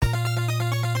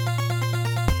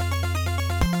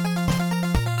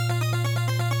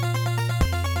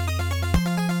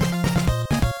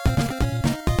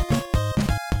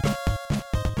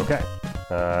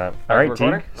All right,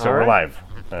 recording? Teague. So All we're right.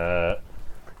 live.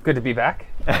 Good to be back.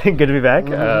 Good to be back.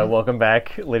 Welcome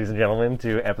back, ladies and gentlemen,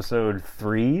 to episode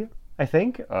 3, I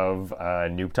think, of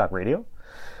Noob Talk Radio.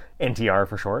 NTR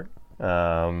for short.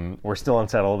 We're still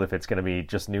unsettled if it's going to be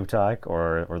just Noob Talk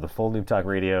or the full Noob Talk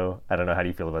Radio. I don't know. How do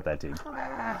you feel about that, Teague?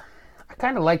 I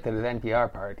kind of liked the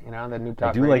NPR part, the Noob Talk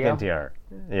I do Radio. like NTR.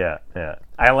 Yeah.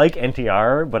 I like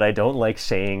NTR, but I don't like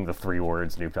saying the 3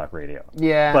 words Noob Talk Radio.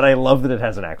 Yeah. But I love that it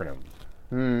has an acronym.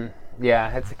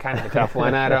 Yeah, it's kind of a tough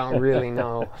one. I don't really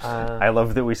know. I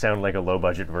love that we sound like a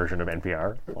low-budget version of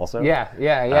NPR, also. Yeah.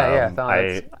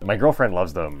 My girlfriend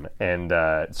loves them, and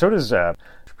so does. I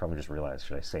should probably just realize,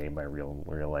 should I say my real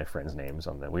life friends' names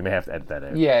on that? We may have to edit that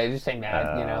out. Yeah, just say Matt,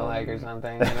 or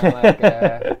something.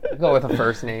 Go with a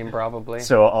first name, probably.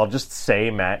 So I'll just say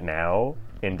Matt now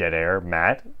in dead air,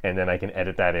 Matt, and then I can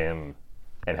edit that in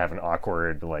and have an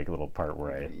awkward little part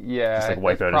where I just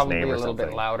wipe out his name or something. Probably a little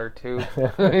bit louder too.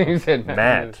 You said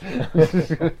Matt.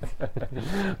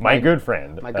 My good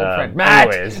friend. My good friend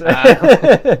Matt. Anyways.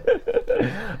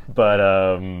 But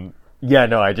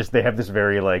they have this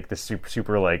very this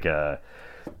super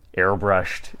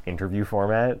airbrushed interview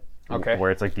format. Okay.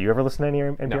 Where it's do you ever listen to any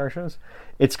NPR shows?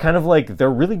 It's kind of they're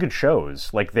really good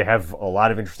shows. They have a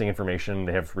lot of interesting information.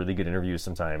 They have really good interviews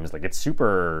sometimes.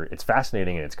 It's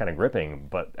fascinating and it's kind of gripping.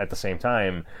 But at the same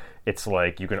time, it's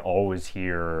you can always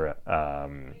hear,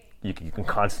 you can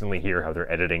constantly hear how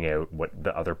they're editing out what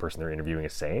the other person they're interviewing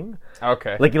is saying.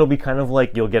 Okay. It'll be kind of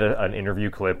you'll get an interview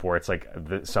clip where it's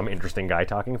some interesting guy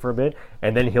talking for a bit,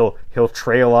 and then he'll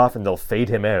trail off and they'll fade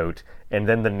him out. And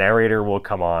then the narrator will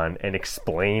come on and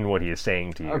explain what he is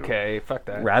saying to you. Okay, fuck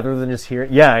that. Rather than just hear,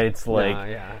 it's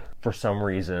yeah. For some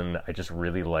reason, I just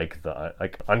really like the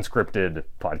unscripted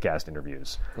podcast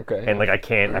interviews. Okay. And I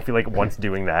feel once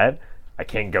doing that, I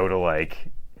can't go to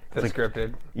The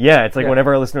scripted. Yeah, it's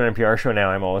whenever I listen to an NPR show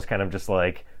now, I'm always kind of just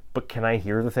but can I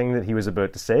hear the thing that he was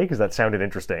about to say? Because that sounded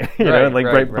interesting. Right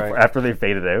before, after they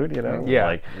faded out,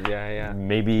 Yeah.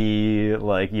 Maybe you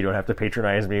don't have to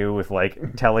patronize me with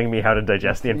telling me how to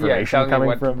digest the information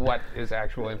coming from what is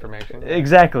actual information.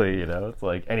 Exactly. It's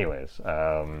anyways.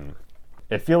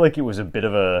 I feel it was a bit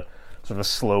of a sort of a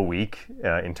slow week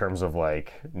in terms of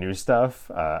news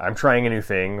stuff. I'm trying a new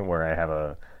thing where I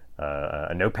have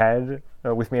a notepad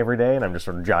with me every day, and I'm just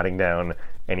sort of jotting down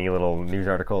any little news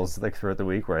articles throughout the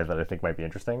week that I think might be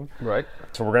interesting. Right.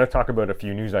 So we're going to talk about a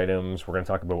few news items. We're going to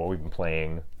talk about what we've been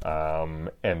playing, and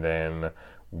then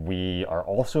we are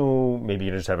also maybe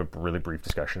going to just have a really brief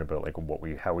discussion about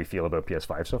how we feel about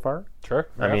PS5 so far. Sure.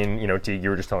 I mean, Teague, you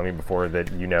were just telling me before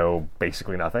that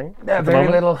basically nothing. Yeah, at the very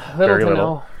moment. little to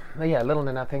no. Yeah, little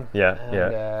to nothing. Yeah,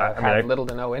 and, I little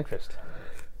to no interest.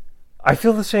 I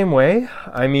feel the same way.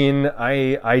 I mean,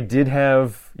 I did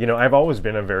have, I've always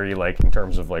been a very, in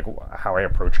terms of, how I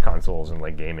approach consoles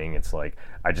and, gaming, it's I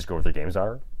just go where the games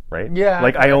are, right? Yeah.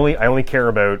 I only care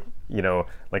about,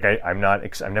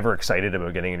 I'm never excited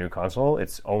about getting a new console.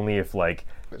 It's only if,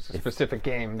 It's a specific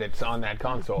game that's on that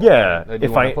console. Yeah. That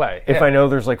you want to play. If I know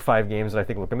there's, 5 games that I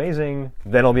think look amazing,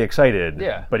 then I'll be excited.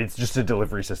 Yeah. But it's just a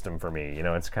delivery system for me,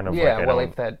 it's kind of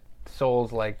if that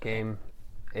Souls-like game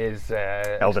is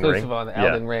Elden exclusive Ring. on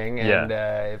Elden Ring, and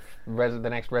if the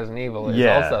next Resident Evil is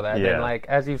also that, then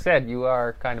as you said, you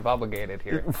are kind of obligated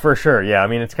here. For sure, yeah. I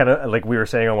mean, it's kind of we were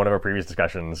saying on one of our previous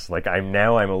discussions. I'm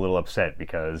a little upset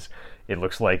because it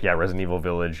looks Resident Evil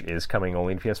Village is coming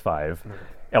only to PS5.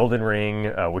 Elden Ring,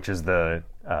 which is the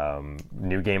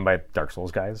new game by Dark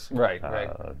Souls guys, right,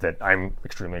 that I'm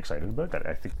extremely excited about. That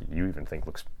I think you even think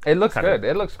looks. It looks good.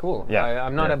 It looks cool. Yeah,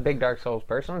 I'm not a big Dark Souls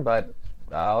person, but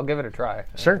I'll give it a try.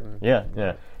 Sure. Yeah.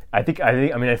 I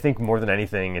think more than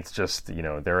anything, it's just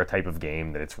they're a type of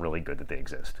game that it's really good that they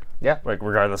exist. Yeah.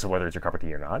 Regardless of whether it's your cup of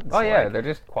tea or not. They're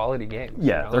just quality games.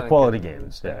 Yeah, they're quality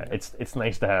games. Yeah, it's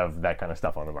nice to have that kind of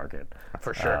stuff on the market.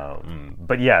 For sure.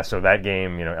 But yeah, so that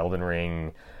game, Elden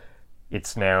Ring,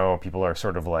 it's now people are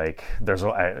sort of there's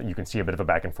you can see a bit of a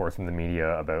back and forth in the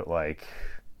media about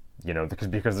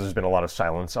because there's been a lot of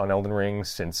silence on Elden Ring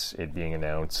since it being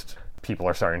announced. People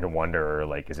are starting to wonder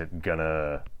is it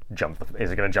gonna jump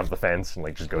the fence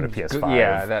and just go to PS5?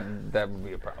 Yeah, that would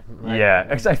be a problem. Right? Yeah,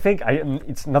 I think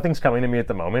nothing's coming to me at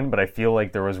the moment, but I feel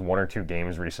there was 1 or 2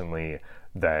 games recently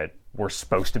that were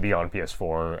supposed to be on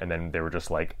PS4, and then they were just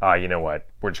you know what,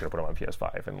 we're just gonna put them on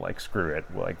PS5 and screw it,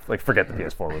 forget the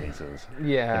PS4 releases.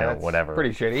 Yeah, that's whatever.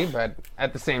 Pretty shitty, but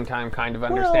at the same time, kind of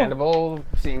understandable,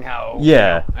 seeing how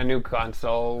a new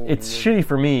console. It's shitty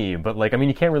for me, but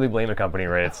you can't really blame a company,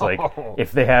 right? It's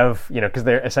if they have, because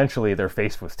they're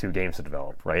faced with 2 games to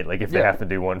develop, right? If they have to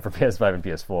do one for PS5 and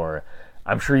PS4.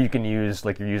 I'm sure you can use,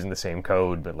 like, you're using the same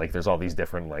code, but, like, there's all these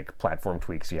different, like, platform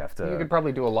tweaks you have to... You could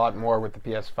probably do a lot more with the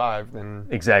PS5 than...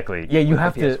 Exactly. Yeah, you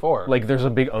have to... PS4. Like, there's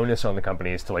a big onus on the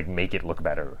companies to, like, make it look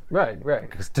better. Right.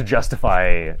 To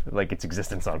justify, like, its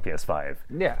existence on PS5.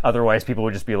 Yeah. Otherwise, people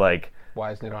would just be like...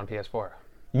 Why isn't it on PS4?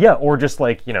 Yeah, or just,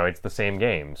 like, it's the same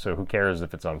game, so who cares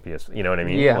if it's on PS... You know what I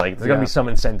mean? Yeah. Like, there's got to be some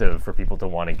incentive for people to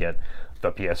want to get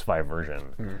the PS5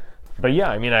 version. But yeah,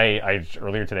 I mean, I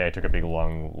earlier today I took a big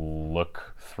long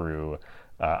look through.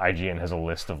 IGN has a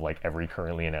list of like every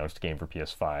currently announced game for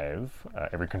PS5,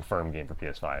 every confirmed game for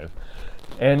PS5,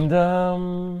 and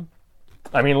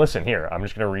I mean, listen here. I'm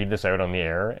just going to read this out on the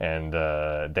air, and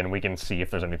then we can see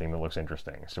if there's anything that looks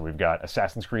interesting. So we've got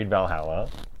Assassin's Creed Valhalla,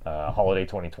 Holiday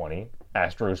 2020,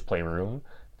 Astro's Playroom,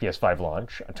 PS5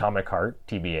 launch, Atomic Heart,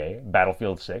 TBA,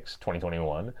 Battlefield 6,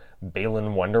 2021,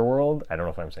 Balan Wonderworld, I don't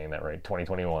know if I'm saying that right,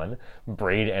 2021,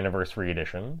 Braid Anniversary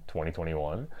Edition,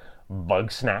 2021,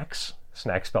 Bug Snacks,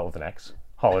 Snacks spelled with an X,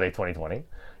 Holiday 2020,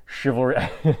 Chivalry,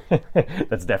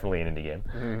 that's definitely an indie game,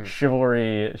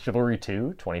 Chivalry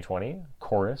 2, 2020,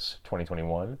 Chorus,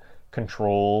 2021,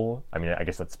 Control, I mean, I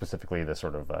guess that's specifically the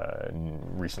sort of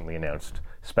recently announced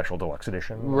Special Deluxe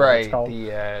Edition. Right. We'll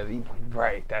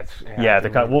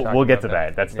get to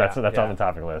that. That's on the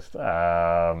topic list.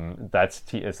 That's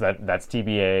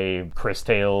TBA, Chris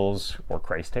Tales or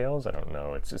Christ Tales. I don't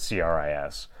know. It's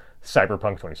CRIS.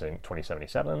 Cyberpunk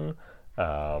 2077.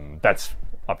 That's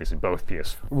obviously both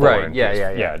PS4 and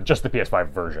yeah. Just the PS5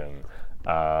 version.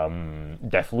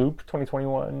 Deathloop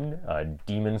 2021,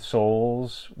 Demon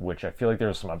Souls, which I feel like there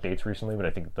was some updates recently, but I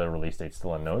think the release date's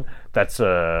still unknown. That's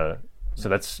the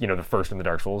first in the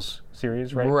Dark Souls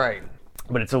series, right? Right.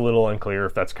 But it's a little unclear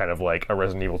if that's kind of like a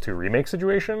Resident Evil 2 remake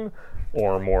situation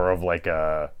or more of like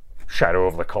a Shadow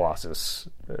of the Colossus,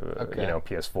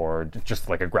 PS4, just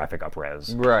like a graphic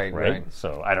up-res. Right.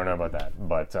 So I don't know about that,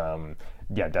 but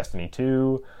Destiny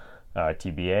 2,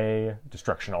 TBA,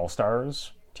 Destruction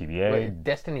All-Stars, TBA. Wait,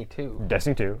 Destiny 2?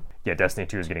 Destiny 2. Yeah, Destiny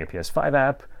 2 is getting a PS5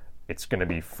 app. It's going to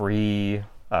be free.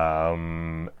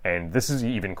 And this is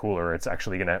even cooler. It's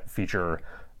actually going to feature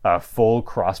full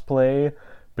crossplay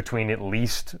between at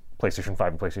least PlayStation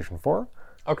 5 and PlayStation 4.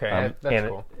 Okay, that's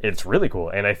cool. It's really cool.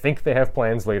 And I think they have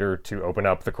plans later to open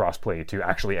up the crossplay to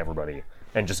actually everybody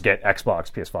and just get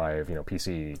Xbox, PS5,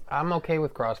 PC. I'm okay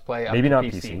with crossplay. Maybe not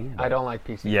PC. I don't like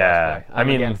PC crossplay. I'm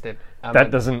against it.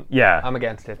 I'm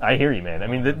against it. I hear you, man. I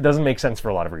mean, that doesn't make sense for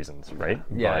a lot of reasons, right?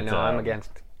 Yeah, I'm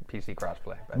against PC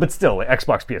crossplay. But still,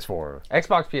 Xbox, PS4.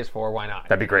 Xbox, PS4, why not?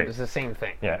 That'd be great. It's the same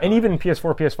thing. Yeah, and even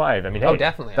PS4, PS5. I mean, hey,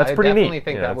 definitely. That's pretty neat. I definitely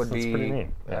think that would be pretty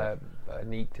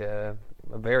neat.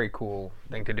 A very cool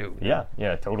thing to do. Yeah,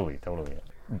 totally.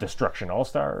 Destruction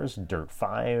All-Stars, Dirt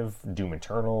 5, Doom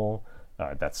Eternal.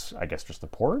 That's, I guess, just the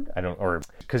port.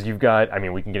 Because you've got, I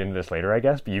mean, we can get into this later, I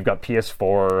guess, but you've got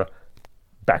PS4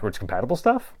 backwards compatible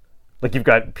stuff. Like you've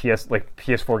got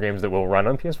PS4 games that will run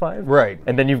on PS5, right?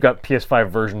 And then you've got PS5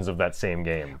 versions of that same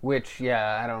game. Which,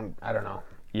 I don't know.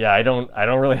 Yeah, I don't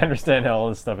really understand how all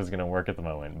this stuff is going to work at the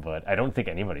moment, but I don't think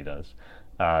anybody does.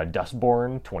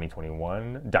 Dustborn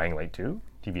 2021, Dying Light 2,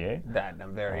 TBA. That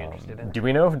I'm very interested in. Do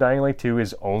we know if Dying Light 2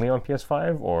 is only on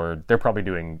PS5, or they're probably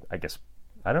doing, I guess,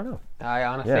 I don't know. I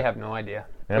honestly have no idea.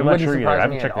 Yeah, I'm not sure either. I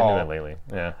haven't checked into that lately.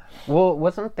 Yeah. Well,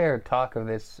 wasn't there talk of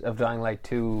Dying Light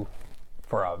 2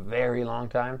 for a very long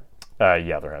time?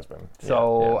 Yeah, there has been.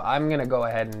 So I'm going to go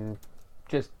ahead and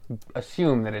just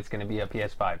assume that it's going to be a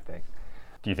PS5 thing.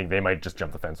 Do you think they might just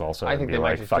jump the fence also? I think they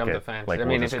might just jump the fence. I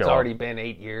mean, if it's already been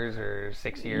 8 years or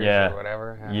 6 years or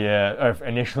whatever. Yeah,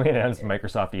 initially announced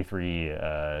Microsoft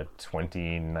E3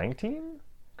 2019?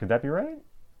 Could that be right?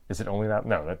 Is it only that?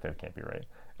 No, that can't be right.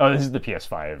 Oh, this is the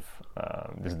PS5.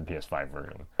 This is the PS5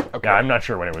 version. Okay. Yeah, I'm not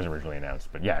sure when it was originally announced,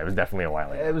 but yeah, it was definitely a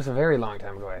while ago. It was a very long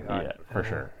time ago, I thought. Yeah, for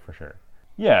sure.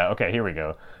 Yeah, okay, here we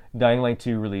go. Dying Light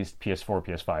 2 released PS4,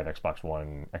 PS5, Xbox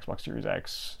One, Xbox Series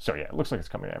X. So yeah, it looks like it's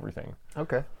coming to everything.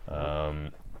 Okay.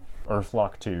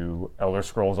 Earthlock 2, Elder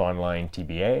Scrolls Online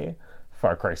TBA,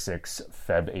 Far Cry 6,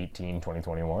 Feb 18,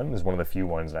 2021. This is one of the few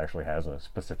ones that actually has a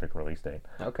specific release date.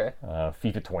 Okay.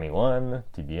 FIFA 21,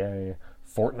 TBA,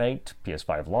 Fortnite,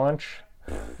 PS5 launch.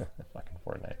 Fucking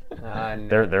Fortnite.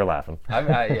 No. They're laughing.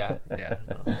 Yeah.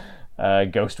 No.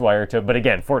 Ghostwire 2, but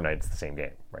again, Fortnite's the same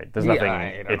game, right? There's nothing.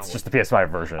 It's just the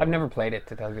PS5 version. I've never played it,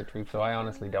 to tell you the truth, so I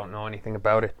honestly don't know anything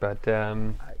about it. But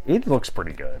it looks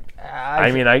pretty good.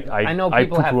 I mean, I know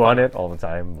people I poo-poo on it all the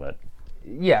time, but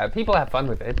yeah, people have fun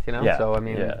with it, Yeah, so I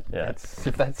mean,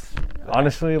 that's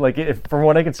honestly, like, from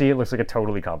what I can see, it looks like a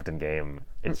totally competent game.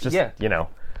 It's just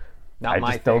not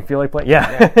I just don't feel like playing.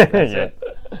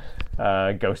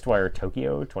 Ghostwire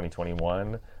Tokyo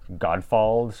 2021,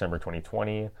 Godfall, December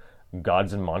 2020.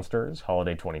 Gods and Monsters,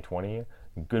 Holiday 2020.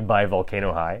 Goodbye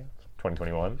Volcano High,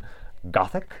 2021.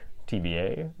 Gothic,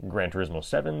 TBA. Gran Turismo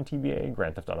 7, TBA.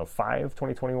 Grand Theft Auto 5,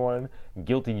 2021.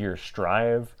 Guilty Gear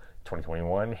Strive,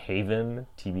 2021. Haven,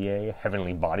 TBA.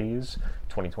 Heavenly Bodies,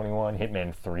 2021.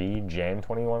 Hitman 3, Jan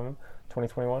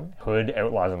 2021. Hood,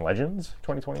 Outlaws and Legends,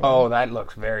 2021. Oh, that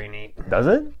looks very neat. Does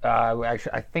it?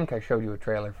 Actually, I think I showed you a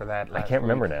trailer for that last I can't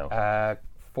remember week. now.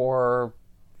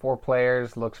 Four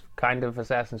players, looks kind of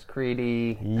Assassin's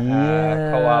Creed-y, Yeah.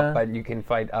 co-op, but you can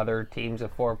fight other teams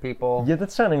of 4 people. Yeah,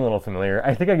 that's sounding a little familiar.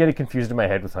 I think I get it confused in my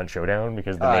head with Hunt Showdown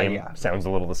because the name sounds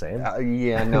a little the same.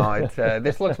 It's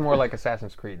this looks more like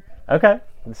Assassin's Creed. Okay.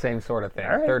 The same sort of thing.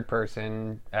 All right. Third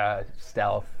person,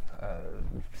 stealth,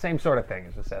 same sort of thing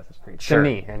as Assassin's Creed. Sure. To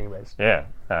me, anyways. Yeah.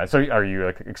 So are you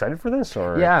excited for this?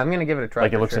 Or Yeah, I'm going to give it a try.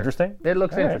 Like it looks interesting? It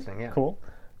looks All right, interesting, yeah. Cool.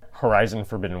 Horizon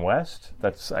Forbidden West.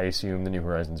 That's, I assume, the new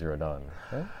Horizon Zero Dawn.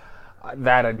 Right?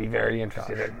 That I'd be very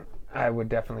interested in. I would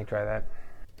definitely try that.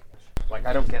 Like,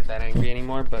 I don't get that angry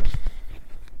anymore, but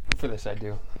for this I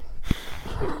do.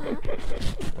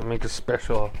 I'll make a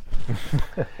special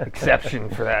exception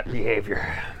for that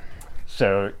behavior.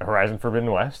 So, Horizon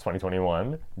Forbidden West,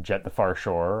 2021. Jet the Far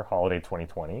Shore, Holiday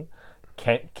 2020.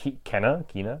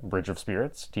 Kena, Bridge of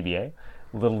Spirits, TBA.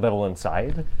 Little Devil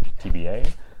Inside,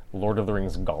 TBA. Lord of the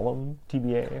Rings Gollum,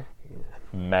 TBA.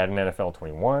 Madden NFL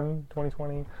 21,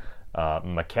 2020.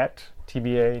 Maquette,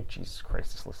 TBA. Jesus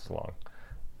Christ, this list is long.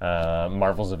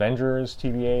 Marvel's Avengers,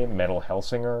 TBA. Metal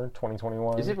Hellsinger,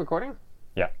 2021. Is it recording?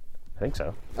 Yeah, I think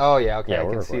so. Oh, yeah, okay. Yeah, I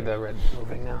we're can see recording. the red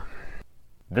moving now.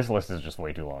 This list is just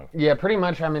way too long. Yeah, pretty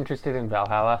much I'm interested in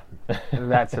Valhalla.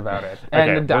 That's about it. And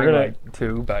Okay, the Dynamite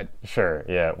too, but... Sure,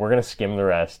 yeah. We're going to skim the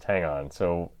rest. Hang on.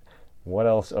 So, what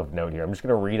else of note here? I'm just going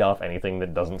to read off anything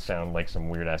that doesn't sound like some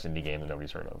weird-ass indie game that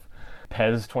nobody's heard of.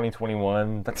 PES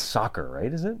 2021. That's soccer,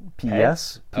 right? Is it?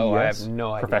 PES? Oh, I have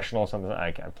no idea. Professional something.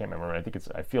 I can't remember.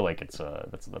 I feel like it's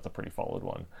that's a pretty solid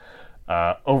one.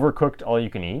 Overcooked All You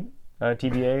Can Eat.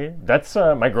 TBA. That's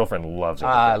my girlfriend loves it.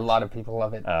 A lot of people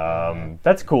love it.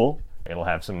 That's cool. It'll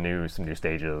have some new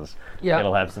stages. Yeah.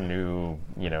 It'll have some new,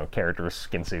 characters,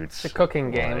 skin suits. It's a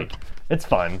cooking game. Like, it's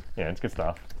fun. Yeah, it's good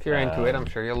stuff. If you're into it, I'm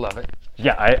sure you'll love it.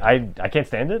 Yeah, I can't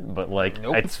stand it, but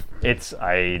Nope. it's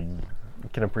I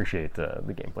can appreciate the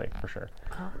gameplay for sure.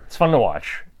 It's fun to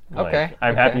watch. Okay,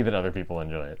 I'm okay. happy that other people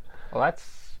enjoy it. Well,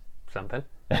 that's something.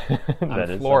 That I'm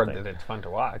is floored something. that it's fun to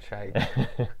watch. I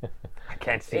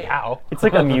can't see how. It's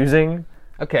like amusing.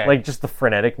 Okay. Like just the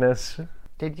freneticness.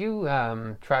 Did you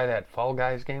try that Fall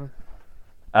Guys game?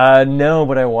 No,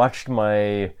 but I watched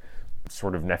my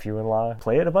sort of nephew-in-law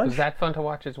play it a bunch. Was that fun to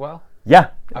watch as well? Yeah.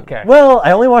 Okay. Well,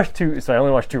 I only watched 2 rounds.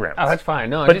 Oh, that's fine.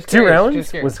 No, But just 2 curious, rounds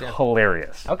just curious, was yeah.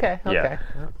 hilarious. Okay. Yeah.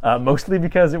 Mostly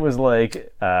because it was like,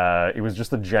 it was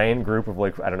just a giant group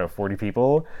of 40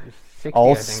 people, 60,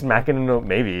 all I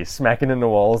think. smacking into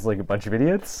walls like a bunch of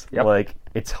idiots. Yep. Like,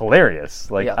 it's hilarious.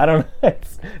 Like, Yep. I don't know.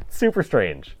 It's super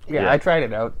strange. Yeah, I tried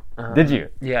it out. Did you?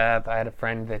 Yeah, I had a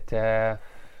friend that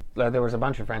there was a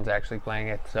bunch of friends actually playing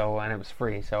it, and it was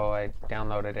free, so I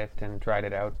downloaded it and tried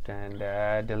it out and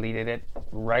deleted it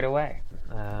right away.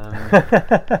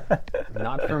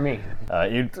 Not for me.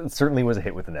 It certainly was a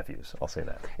hit with the nephews. I'll say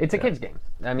that. It's a kid's game.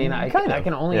 I mean, I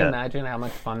can only imagine how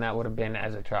much fun that would have been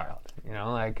as a child. With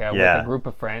a group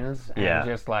of friends and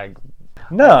just like.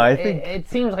 No, I think it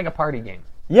seems like a party game.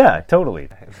 Yeah, totally.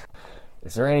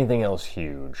 Is there anything else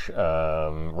huge?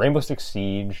 Rainbow Six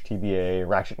Siege, TBA,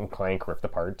 Ratchet and Clank Rift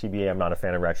Apart, TBA. I'm not a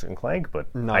fan of Ratchet and Clank, but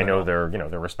I know they're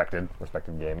respected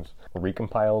games.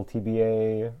 Recompile,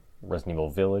 TBA, Resident Evil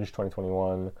Village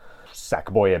 2021,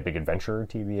 Sackboy: A Big Adventure,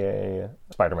 TBA,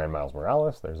 Spider-Man Miles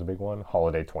Morales, there's a big one.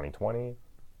 Holiday 2020.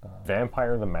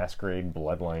 Vampire the Masquerade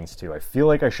Bloodlines 2. I feel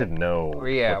like I should know.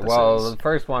 Yeah, what this well, is. the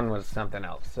first one was something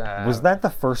else. Was that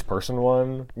the first person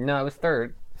one? No, it was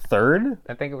third. Third?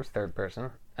 I think it was third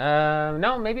person.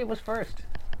 No, maybe it was first.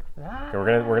 Okay,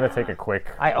 we're gonna take a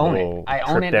quick. I own it. little I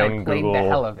own trip it. down I played Google the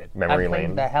hell of it. Memory I played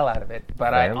lane. the hell out of it.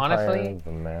 But Vampire I honestly,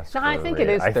 the Masquerade. no, I think it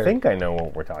is I third. think I know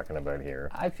what we're talking about here.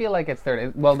 I feel like it's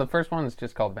third. Well, the first one is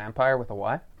just called Vampire with a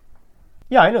Y.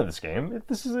 Yeah, I know this game.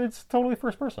 It's totally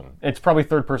first person. It's probably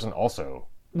third person also.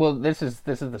 Well, this is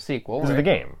the sequel. This is the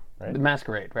game, right? The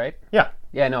Masquerade, right? Yeah.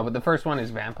 Yeah, no, but the first one is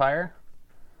Vampire,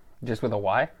 just with a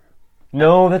Y.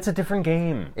 No, that's a different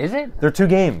game. Is it? They're 2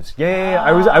 games. Yeah.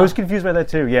 I was confused by that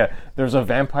too. Yeah, there's a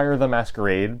Vampire the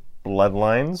Masquerade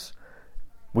Bloodlines,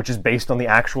 which is based on the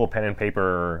actual pen and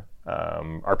paper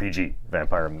RPG,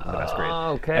 Vampire the Masquerade.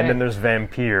 Okay. And then there's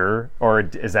Vampire, or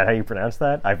is that how you pronounce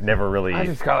that? I've never really. I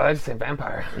just say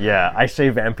Vampire. Yeah, I say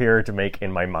Vampire to make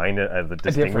in my mind the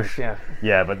distinguish. Yeah.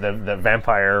 Yeah, but the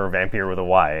Vampire with a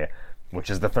Y, which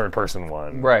is the third person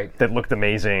one, right? That looked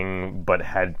amazing, but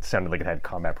sounded like it had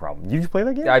combat problems. Did you play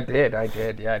that game? I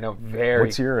did. Yeah, no, very.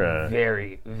 What's your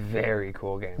very, very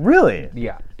cool game? Really?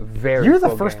 Yeah, very. You're cool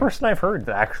the first game. person I've heard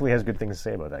that actually has good things to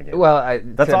say about that game. Well,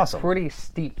 that's it's awesome. A pretty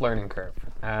steep learning curve.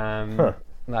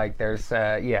 Like there's,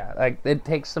 like it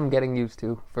takes some getting used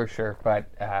to for sure, but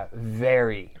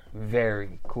very,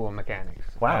 very cool mechanics.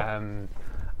 Wow.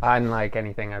 Unlike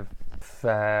anything I've,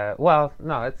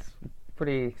 no, it's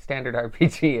pretty standard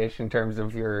RPG-ish in terms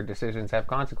of your decisions have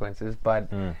consequences, but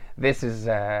this is,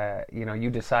 you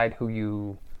decide who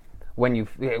you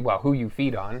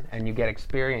feed on, and you get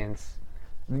experience.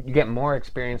 You get more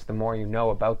experience the more you know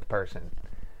about the person.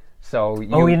 So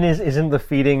and isn't the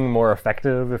feeding more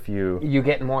effective if you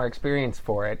get more experience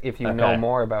for it if you know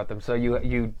more about them. So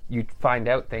you find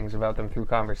out things about them through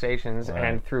conversations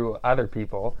and through other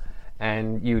people,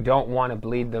 and you don't want to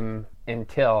bleed them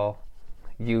until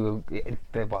you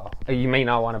may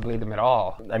not want to bleed them at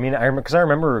all. I mean, because I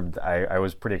remember I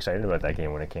was pretty excited about that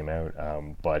game when it came out,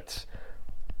 but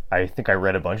I think I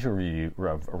read a bunch of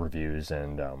reviews,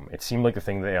 and it seemed like the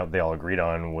thing they all agreed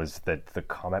on was that the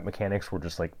combat mechanics were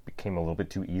just became a little bit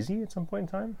too easy at some point in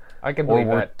time. I can believe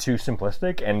or were that. Too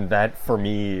simplistic, and that for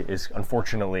me is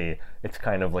unfortunately it's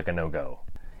kind of like a no-go.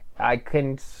 I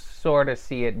can sort of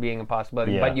see it being a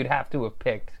possibility, but you'd have to have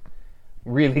picked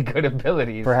really good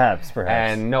abilities, perhaps,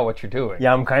 and know what you're doing.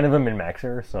 Yeah, I'm kind of a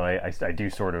min-maxer, so I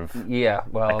do sort of. Yeah,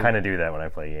 well, I kind of do that when I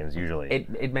play games usually.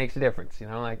 It makes a difference,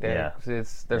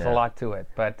 there's a lot to it,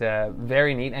 but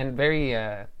very neat and very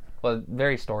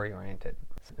very story oriented.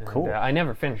 Cool. And, I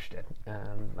never finished it.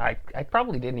 I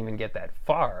probably didn't even get that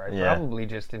far. I probably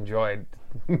just enjoyed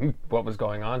what was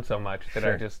going on so much that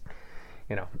I just,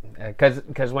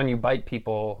 because when you bite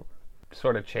people,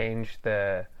 sort of change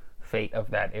the fate of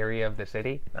that area of the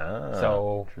city.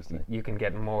 So you can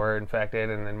get more infected,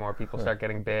 and then more people start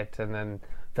getting bit, and then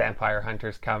vampire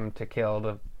hunters come to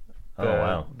kill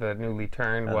the newly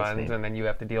turned ones, neat. and then you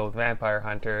have to deal with vampire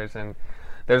hunters, and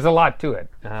there's a lot to it.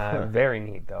 Very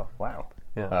neat, though. Wow.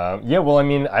 Yeah. Well, I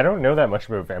mean, I don't know that much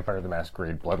about Vampire the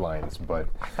Masquerade Bloodlines, but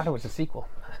I thought it was a sequel.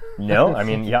 No, I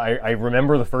mean, I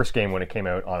remember the first game when it came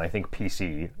out on, I think,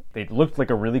 PC. It looked like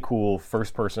a really cool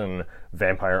first-person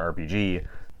vampire RPG.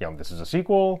 This is a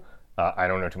sequel. I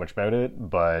don't know too much about it,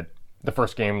 but the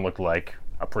first game looked like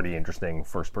a pretty interesting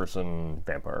first-person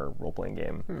vampire role-playing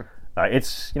game.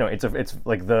 It's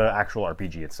like the actual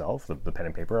RPG itself, the pen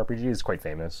and paper RPG is quite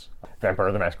famous.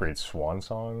 Vampire the Masquerade Swan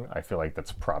Song, I feel like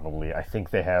that's probably. I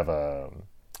think they've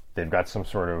got some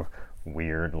sort of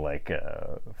weird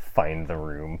find the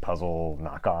room puzzle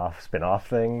knockoff spin-off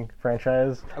thing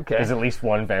franchise. Okay, there's at least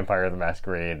one Vampire the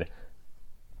Masquerade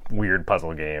weird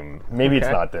puzzle game. Maybe it's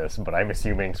not this, but I'm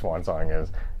assuming Swan Song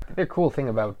is. The cool thing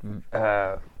about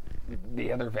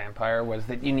the other vampire was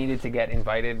that you needed to get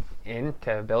invited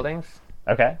into buildings.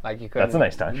 Okay, you couldn't. That's a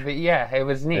nice touch. Yeah, it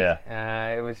was neat. Yeah.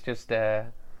 It was just, and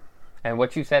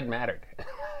what you said mattered.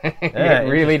 It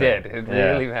really did. It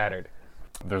really mattered.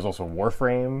 There's also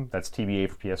Warframe. That's TBA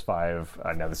for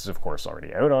PS5. Now this is of course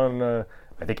already out on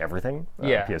I think everything.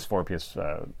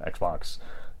 PS4, Xbox.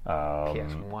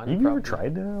 PS1. Have you ever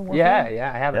tried Warframe?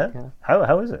 Yeah, I have it. Yeah.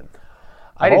 How is it?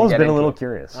 I've always been a little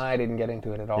curious. I didn't get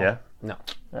into it at all. Yeah? No.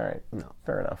 All right. No.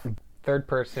 Fair enough. Third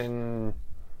person,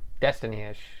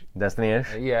 Destiny-ish.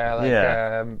 Destiny-ish?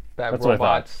 Yeah, that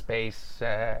robot space,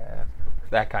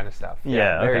 that kind of stuff.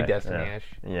 Very Destiny-ish.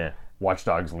 Yeah. Watch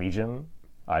Dogs Legion.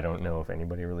 I don't know if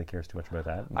anybody really cares too much about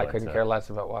that. I couldn't care less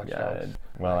about Watch Dogs.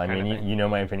 Well, I mean, you know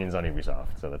my opinions on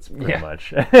Ubisoft, so that's pretty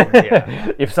much.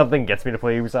 Yeah. If something gets me to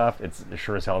play Ubisoft, it's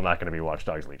sure as hell not going to be Watch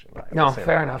Dogs Legion. No,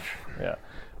 fair enough. Yeah.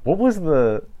 What was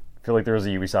I feel like there was a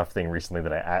Ubisoft thing recently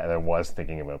that I was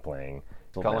thinking about playing.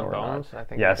 Skull and Bones, I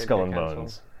think. Yeah, Skull and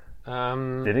Bones.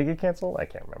 Did it get canceled? I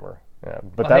can't remember. Yeah,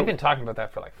 but they've been talking about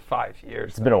that for 5 years.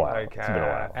 It's been a while. It's been a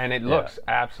while. And it looks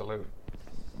absolute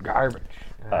garbage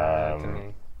to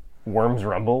me. Worms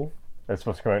Rumble. That's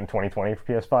supposed to come out in 2020 for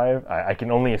PS5. I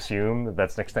can only assume that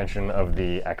that's an extension of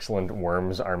the excellent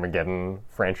Worms Armageddon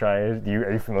franchise.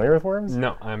 Are you familiar with Worms?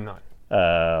 No, I'm not.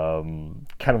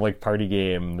 Kind of like party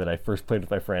game that I first played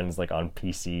with my friends on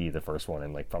PC, the first one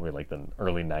in probably the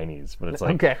early 90s. But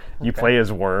it's you play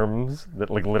as worms,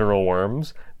 that literal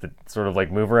worms that sort of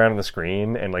move around on the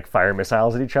screen and fire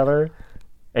missiles at each other.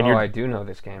 And I do know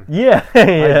this game. Yeah, I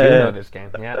do know this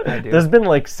game. Yeah, I do. There's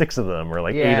been 6 of them or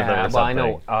 8 of them or something. I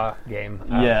know a game.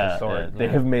 They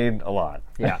have made a lot.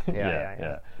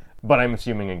 Yeah. But I'm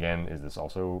assuming again, is this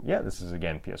also? Yeah, this is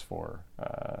again PS4.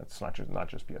 It's not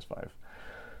just PS5.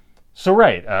 So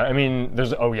right, I mean,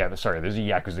 there's there's a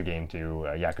Yakuza game too,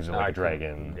 Yakuza Like a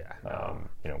Dragon.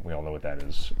 We all know what that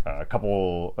is. There's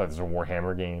a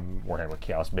Warhammer game, Warhammer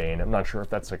Chaos Bane. I'm not sure if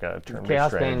that's like a turn-based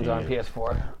Chaos strategy. Bane's on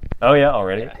PS4. Oh yeah,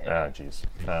 already? Yeah. Oh jeez.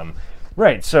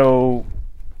 Right, so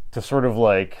to sort of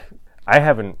like, I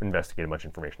haven't investigated much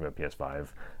information about PS5.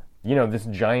 This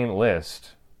giant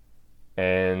list.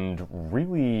 And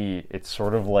really, it's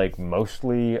sort of like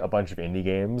mostly a bunch of indie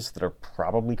games that are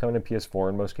probably coming to PS4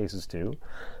 in most cases too.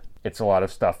 It's a lot of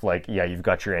stuff like, you've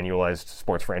got your annualized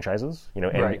sports franchises,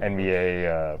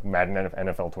 NBA, Madden,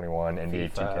 NFL 21,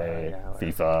 NBA 2K,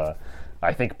 FIFA.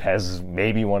 I think PES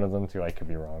may be one of them too. I could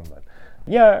be wrong, but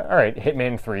yeah, all right.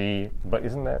 Hitman 3, but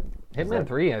isn't that... Hitman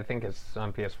 3, I think, is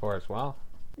on PS4 as well.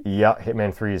 Yeah,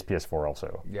 Hitman 3 is PS4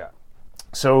 also. Yeah.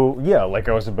 So, yeah, like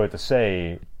I was about to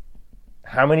say...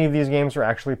 How many of these games are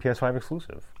actually PS5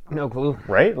 exclusive? No clue.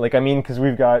 Right? Because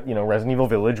we've got, Resident Evil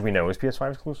Village, we know is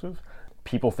PS5 exclusive.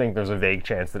 People think there's a vague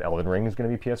chance that Elden Ring is going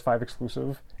to be PS5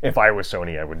 exclusive. If I was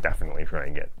Sony, I would definitely try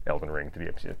and get Elden Ring to be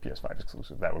a PS5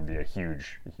 exclusive. That would be a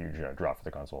huge draw for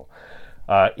the console.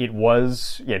 It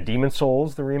was, Demon's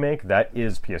Souls, the remake, that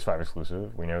is PS5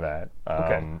 exclusive. We know that.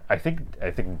 Okay. I think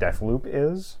Deathloop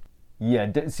is. Yeah,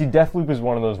 Deathloop is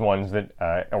one of those ones that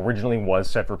originally was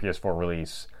set for PS4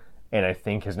 release, and I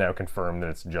think has now confirmed that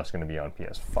it's just going to be on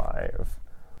PS5.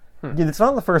 Yeah, it's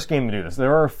not the first game to do this.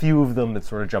 There are a few of them that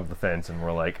sort of jump the fence and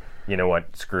were like, you know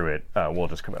what, screw it. We'll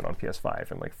just come out on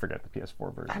PS5 and forget the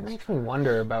PS4 version. That makes me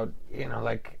wonder about,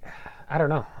 I don't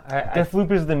know.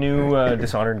 Deathloop is the new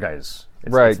Dishonored guys.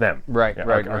 It's them. Right.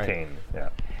 Arcane. Yeah.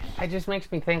 It just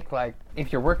makes me think,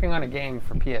 if you're working on a game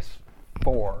for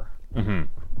PS4,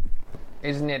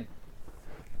 isn't it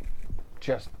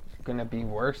just going to be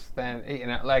worse than,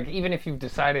 even if you've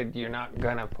decided you're not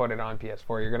going to put it on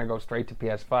PS4, you're going to go straight to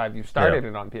PS5, you started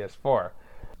it on PS4.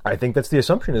 I think that's the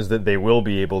assumption, is that they will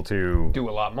be able to do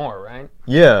a lot more, right?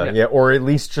 Yeah, or at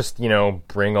least just,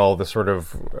 bring all the sort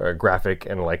of graphic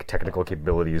and technical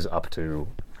capabilities up to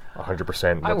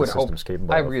 100% what the system's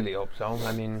capable of. I really hope so.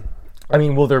 I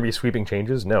mean, will there be sweeping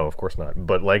changes? No, of course not.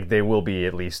 But they will be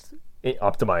at least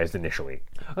optimized initially.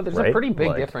 Well, there's a pretty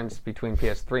big difference between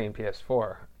PS3 and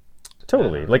PS4.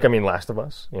 Totally. Last of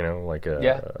Us,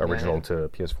 original to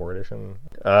PS4 edition.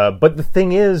 But the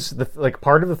thing is,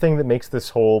 part of the thing that makes this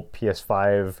whole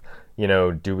PS5,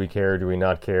 do we care, do we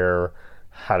not care,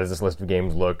 how does this list of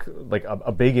games look,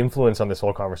 a big influence on this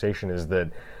whole conversation is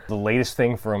that the latest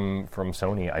thing from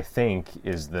Sony, I think,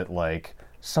 is that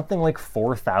something like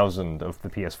 4,000 of the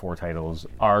PS4 titles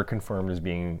are confirmed as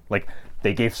being,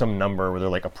 they gave some number where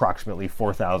they're approximately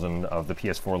 4,000 of the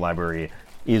PS4 library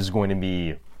is going to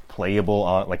be playable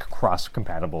on,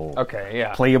 cross-compatible. Okay,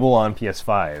 yeah. Playable on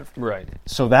PS5. Right.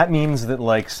 So that means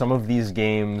that, some of these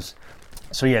games...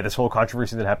 So, this whole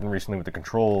controversy that happened recently with the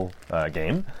Control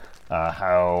game,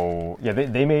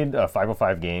 they made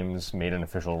 505 Games made an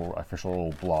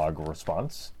official blog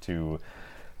response to...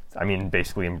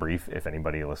 basically in brief, if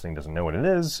anybody listening doesn't know what it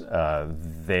is,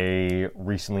 they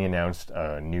recently announced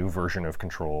a new version of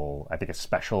Control, I think a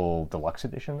special deluxe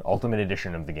edition, ultimate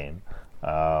edition of the game,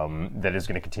 that is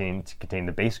going to contain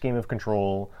the base game of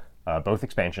Control, both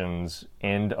expansions,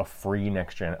 and a free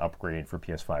next-gen upgrade for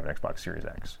PS5 and Xbox Series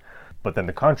X. But then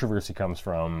the controversy comes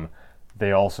from,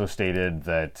 they also stated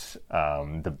that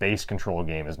the base Control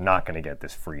game is not going to get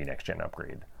this free next-gen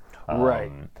upgrade.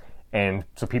 Right. And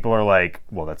so people are like,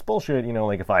 well, that's bullshit.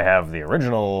 If I have the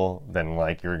original, then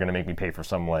you're going to make me pay for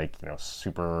some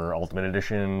super ultimate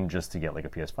edition just to get a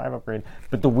PS5 upgrade.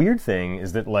 But the weird thing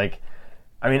is that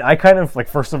I kind of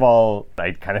first of all,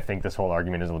 I kind of think this whole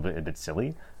argument is a bit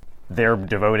silly. They're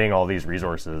devoting all these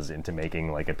resources into making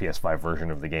a PS5 version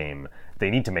of the game. They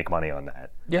need to make money on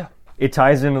that. Yeah. It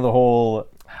ties into the whole,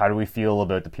 how do we feel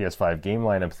about the PS5 game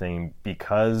lineup thing,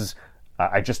 because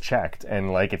I just checked,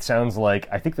 and it sounds like,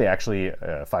 I think they actually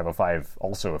 505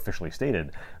 also officially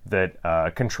stated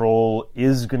that Control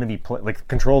is going to be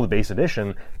Control the base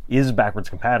edition is backwards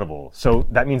compatible, so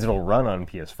that means it'll run on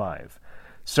PS5.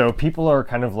 So people are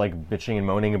kind of bitching and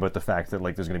moaning about the fact that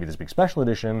there's going to be this big special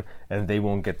edition and they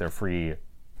won't get their free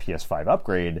PS5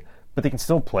 upgrade, but they can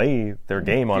still play their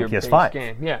game on Your PS5. Base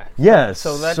game, yeah. Yeah,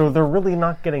 so they're really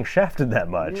not getting shafted that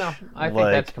much. No, I think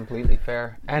that's completely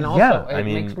fair. And also, it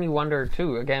makes me wonder,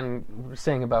 too, again,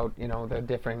 saying about, the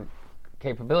different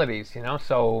capabilities,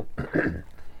 so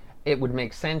it would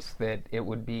make sense that it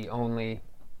would be only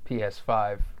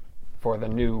PS5 for the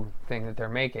new thing that they're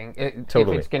making.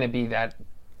 Totally. If it's going to be that,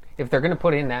 if they're going to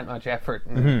put in that much effort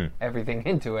and everything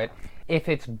into it, if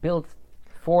it's built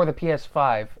for the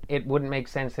PS5, it wouldn't make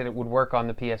sense that it would work on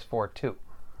the PS4 too.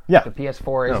 Yeah. The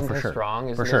PS4 isn't as strong,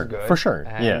 isn't as good. For sure.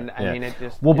 And, yeah. I mean, it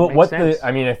just well, it but makes what sense.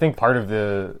 I think part of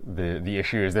the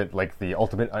issue is that like the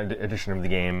Ultimate Edition of the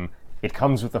game, it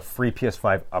comes with a free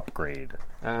PS5 upgrade.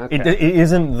 Okay. It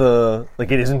isn't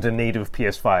it isn't a native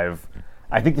PS5.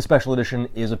 I think the special edition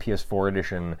is a PS4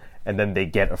 edition, and then they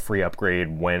get a free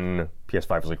upgrade when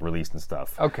PS5 is like released and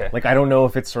stuff. Okay. Like I don't know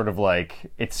if it's sort of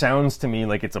like, it sounds to me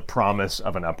like it's a promise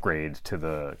of an upgrade to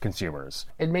the consumers.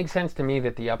 It makes sense to me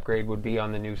that the upgrade would be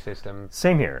on the new system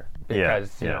Same here.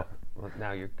 because, yeah. you know,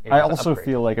 now you're able I to also upgrade.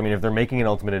 feel like, I mean, if they're making an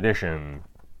Ultimate Edition,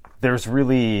 there's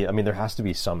really, I mean, there has to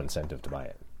be some incentive to buy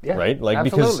it. Yeah, right? Like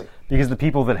absolutely. because the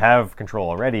people that have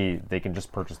Control already, they can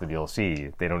just purchase the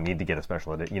DLC. They don't need to get a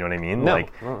special edition. You know what I mean? No.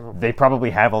 Like they probably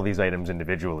have all these items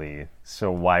individually,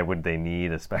 so why would they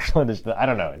need a special edition? I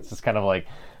don't know. It's just kind of like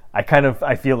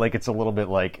I feel like it's a little bit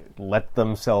like, let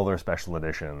them sell their special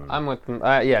edition. I'm with them.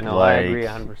 I agree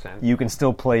 100%. You can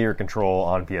still play your Control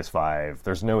on PS5.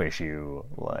 There's no issue.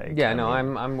 Like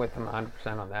I'm with them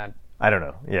 100% on that. I don't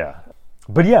know. Yeah.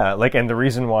 But yeah, like, and the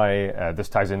reason why this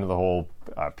ties into the whole,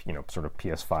 sort of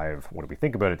PS5, what do we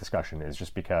think about it discussion is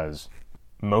just because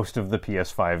most of the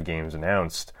PS5 games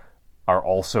announced are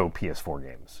also PS4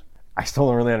 games. I still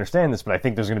don't really understand this, but I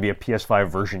think there's going to be a PS5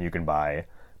 version you can buy,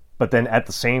 but then at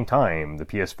the same time, the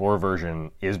PS4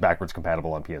 version is backwards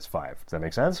compatible on PS5. Does that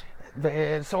make sense?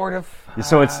 Sort of.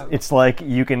 So it's like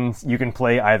you can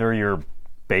play either your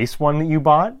base one that you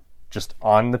bought, just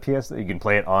on the PS, you can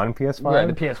play it on PS5. Yeah,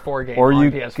 the PS4 game or on you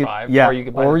PS5. Could, yeah, or you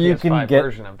can buy the PS5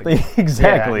 version of the game.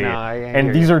 Exactly. Yeah, I and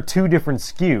hear these you. are two different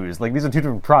SKUs. Like, these are two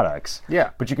different products. Yeah.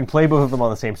 But you can play both of them on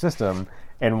the same system,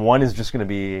 and one is just going to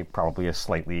be probably a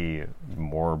slightly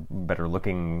more better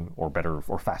looking or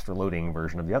faster loading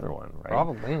version of the other one, right?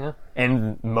 Probably, yeah.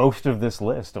 And most of this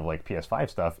list of like PS5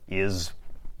 stuff is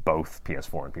both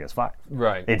PS4 and PS5.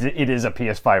 Right. It is a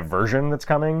PS5 version that's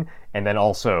coming, and then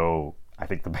also I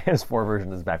think the PS4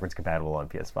 version is backwards compatible on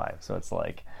PS5. So it's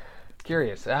like,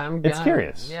 curious. It's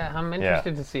curious. Yeah, I'm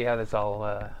interested to see how this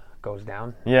all goes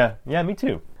down. Yeah, me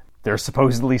too. They're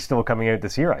supposedly still coming out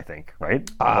this year, I think, right?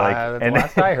 The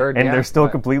last I heard, and yeah, they're still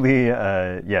completely,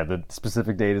 the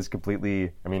specific date is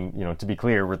completely, I mean, to be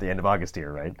clear, we're at the end of August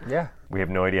here, right? Yeah. We have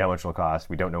no idea how much it'll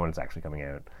cost. We don't know when it's actually coming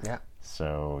out. Yeah.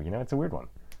 So, it's a weird one.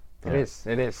 It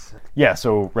is. Yeah,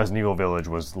 so Resident Evil Village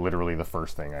was literally the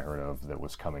first thing I heard of that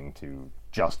was coming to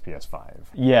just PS5.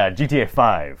 Yeah, GTA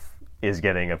 5 is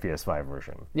getting a PS5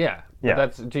 version. Yeah. Yeah.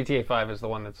 That's GTA 5 is the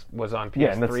one that was on PS3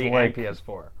 Yeah, and that's like- and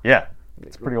PS4. Yeah,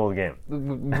 it's a pretty old game.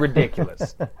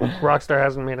 Ridiculous. Rockstar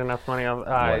hasn't made enough money on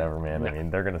Whatever, man. I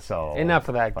mean, they're going to sell... Enough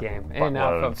of that game.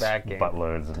 Enough of that game.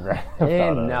 Buttloads of Grand Theft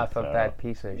Auto, Enough of so, that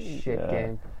piece of shit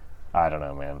game. I don't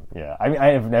know, man. Yeah, I mean,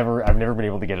 I've never been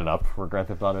able to get it up for Grand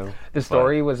Theft Auto. The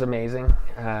story was amazing.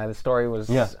 The story was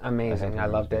Yeah, amazing. I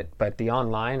loved it. But the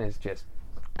online is just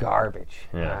garbage.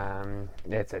 Yeah.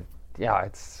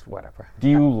 It's whatever. Do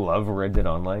you love Red Dead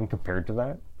Online compared to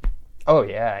that? Oh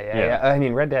yeah. I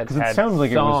mean, Red Dead's 'Cause it had sounds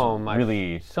like it was much,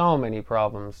 really- so many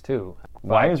problems too.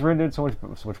 Why is Red Dead so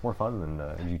much more fun than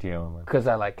GTA Online? Because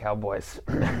I like cowboys.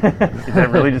 Is that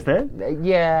really just it?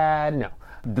 Yeah, no.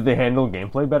 Did they handle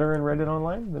gameplay better in Red Dead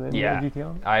Online than in GTA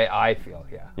Online? I feel,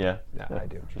 yeah. Yeah. I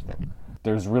do.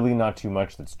 There's really not too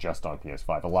much that's just on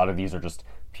PS5. A lot of these are just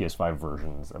PS5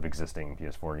 versions of existing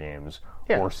PS4 games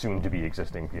or soon to be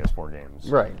existing PS4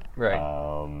 games. Right.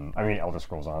 I mean, Elder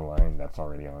Scrolls Online, that's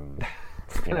already on.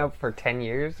 It's been out for 10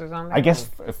 years or something? I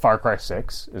guess Far Cry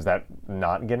 6, is that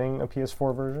not getting a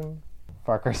PS4 version?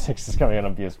 Far Cry 6 is coming out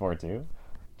on PS4 too?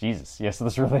 Jesus. Yeah, so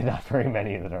there's really not very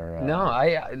many that are No,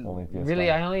 I only PS5. really,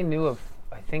 I only knew of,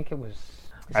 I think it was,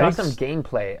 I saw some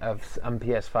gameplay of some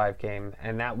PS5 game,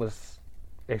 and that was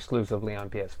exclusively on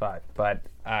PS5, but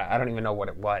I don't even know what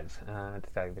it was, to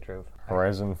tell you the truth.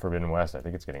 Horizon Forbidden West, I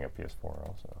think it's getting a PS4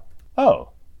 also. Oh,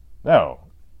 no.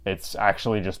 It's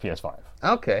actually just PS5.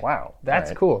 Okay. Wow.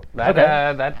 That's All right. cool.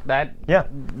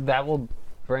 That will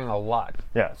bring a lot.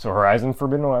 Yeah, so Horizon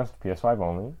Forbidden West, PS5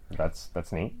 only.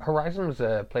 That's neat. Horizon was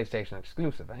a PlayStation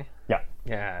exclusive, eh? Yeah.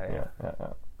 Yeah. Yeah.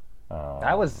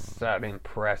 That was an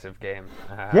impressive game.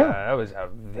 Yeah. That was a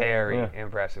very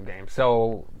impressive game.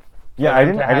 So, Yeah, I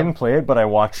didn't play it, but I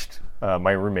watched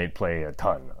my roommate play a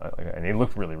ton, and it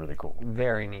looked really, really cool.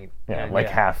 very neat. Yeah, And, like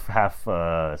half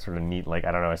sort of neat, like,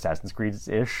 I don't know, Assassin's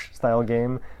Creed-ish style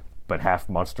game, but half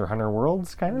Monster Hunter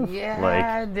Worlds, kind of. Yeah,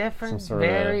 like, different, some sorta-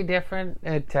 very different.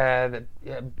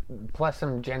 Plus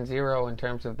some Gen Zero in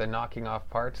terms of the knocking off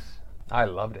parts. I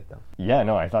loved it though. Yeah,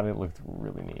 no, I thought it looked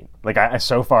really neat. Like, I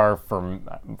so far from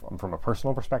a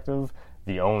personal perspective,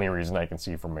 The only reason I can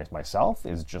see for myself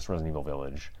is just Resident Evil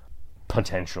Village,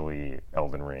 potentially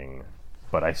Elden Ring,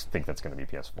 but I think that's going to be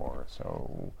PS4.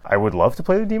 So I would love to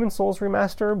play the Demon's Souls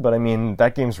remaster, but I mean,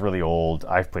 that game's really old.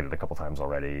 I've played it a couple times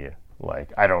already.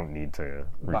 Like, I don't need to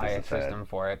buy a system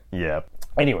for it. Yeah.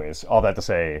 Anyways, all that to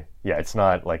say, yeah, it's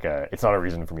not a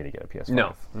reason for me to get a PS5.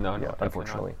 No, yeah,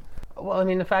 unfortunately. Not. Well, I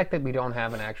mean, the fact that we don't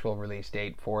have an actual release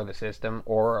date for the system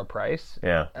or a price,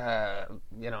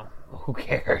 who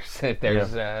cares if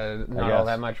there's not all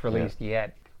that much released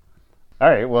yet. All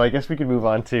right, well, I guess we can move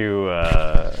on to,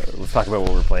 let's talk about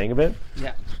what we're playing a bit.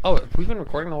 Yeah. Oh, we've been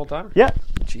recording the whole time? Yeah.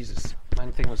 Jesus. My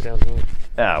thing was down here.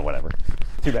 Whatever.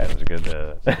 Too bad. It was a good...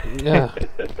 Yeah.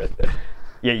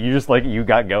 Yeah, you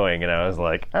got going, and I was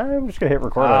like, I'm just going to hit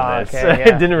record on this. Okay,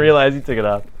 yeah. I didn't realize you took it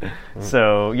off.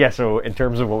 So in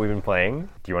terms of what we've been playing,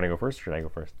 do you want to go first, or should I go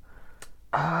first?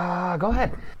 Go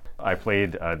ahead. I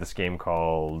played this game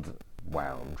called...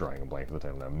 Wow, I'm drawing a blank for the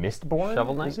title now. Mistborn?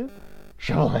 Shovel Knight? Is it?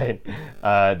 Shovel Knight.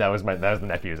 That was the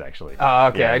nephew's, actually. Oh,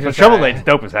 okay. Yeah, but Shovel Knight's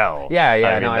dope as hell. Yeah.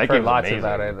 I mean, I've heard lots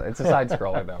about it. It's a side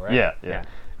scroller though, right?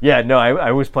 Yeah. No,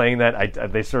 I was playing that.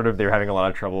 They were having a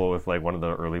lot of trouble with like one of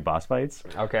the early boss fights.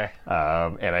 Okay.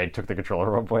 And I took the controller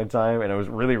at one point in time, and I was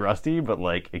really rusty, but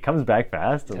like it comes back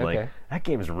fast, and like that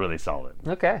game is really solid.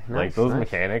 Okay. Like those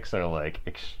mechanics are like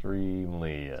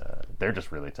extremely. They're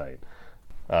just really tight.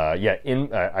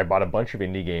 I bought a bunch of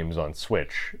indie games on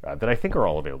Switch that I think are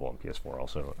all available on PS4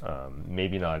 also.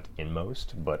 Maybe not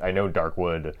Inmost, but I know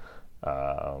Darkwood.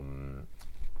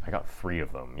 I got 3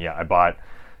 of them. Yeah,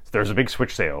 there's a big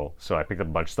Switch sale, so I picked up a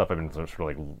bunch of stuff I've been sort of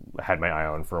like had my eye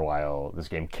on for a while. This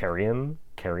game, Carrion,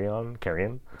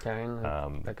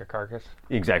 like a carcass.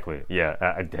 Exactly. Yeah.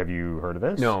 Have you heard of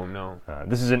this? No.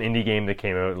 This is an indie game that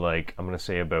came out like I'm gonna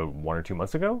say about 1 or 2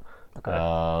 months ago. Okay.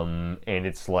 And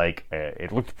it's like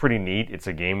it looked pretty neat. It's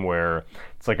a game where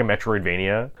it's like a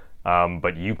Metroidvania,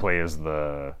 but you play as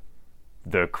the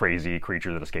crazy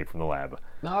creature that escaped from the lab.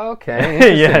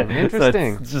 Okay.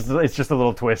 Interesting. So it's just a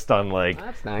little twist on like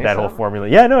That's nice, that whole formula.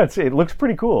 Yeah, no, it looks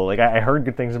pretty cool. Like I heard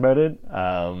good things about it.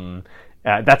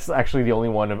 That's actually the only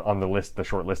one on the list, the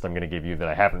short list I'm going to give you that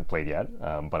I haven't played yet,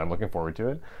 but I'm looking forward to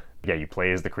it. Yeah, you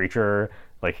play as the creature,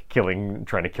 like trying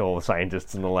to kill the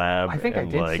scientists in the lab. I think I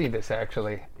did see this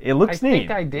actually. It looks neat. I think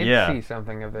I did see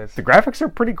something of this. The graphics are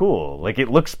pretty cool. Like it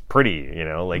looks pretty,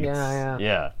 like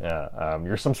yeah.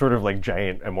 You're some sort of like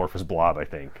giant amorphous blob, I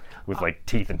think, with like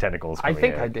teeth and tentacles. I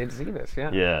think I did see this.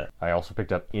 Yeah. Yeah. I also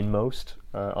picked up Inmost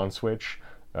on Switch,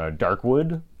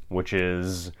 Darkwood, which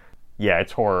is. Yeah,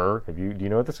 it's horror. Do you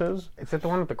know what this is? Is it the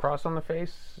one with the cross on the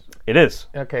face? It is.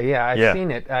 Okay, yeah, I've seen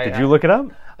it. Did you look it up?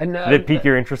 Did it pique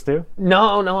your interest too?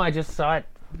 No, I just saw it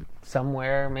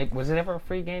somewhere. Maybe, was it ever a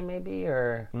free game, maybe,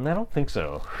 or? I don't think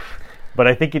so. But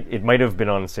I think it might have been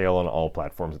on sale on all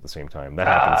platforms at the same time. That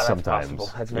happens sometimes.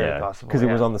 Possible. That's very possible. Because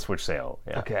it was on the Switch sale.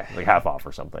 Yeah. Okay. Like half off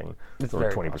or something. It's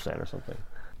or 20% or something.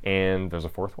 And there's a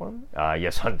fourth one.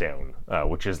 Yes, Hunt Down,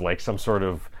 which is like some sort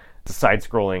of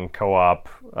side-scrolling co-op,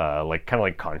 like kind of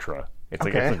like Contra. It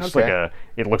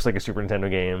looks like a Super Nintendo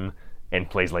game and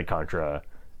plays like Contra.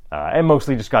 And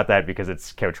mostly just got that because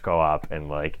it's couch co-op and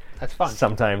like that's fun.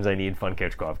 Sometimes I need fun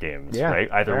couch co-op games, right?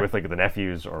 Either with like the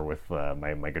nephews or with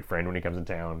my good friend when he comes in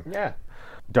town. Yeah.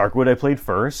 Darkwood I played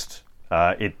first.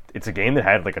 It's a game that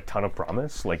had like a ton of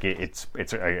promise. Like it's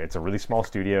a really small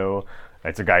studio.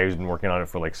 It's a guy who's been working on it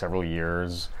for like several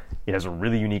years. It has a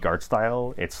really unique art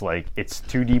style. It's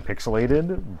 2D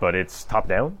pixelated, but it's top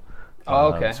down.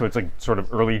 Oh, okay. So it's like sort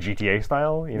of early GTA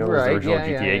style, those original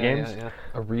GTA games. Yeah.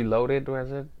 A Reloaded,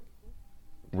 was it?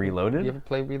 Reloaded? You ever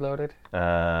play Reloaded?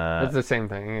 It's the same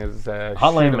thing as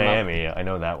Hotline Miami. I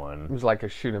know that one. It was like a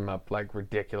shoot 'em up, like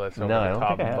ridiculous, over the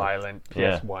top, violent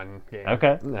PS1 game.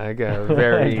 Okay. Like a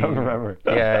very. I don't remember.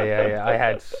 Yeah. I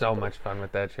had so much fun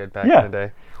with that shit back in the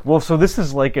day. Well, so this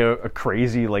is like a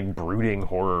crazy, like brooding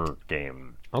horror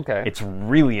game. Okay. It's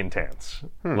really intense.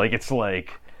 Like it's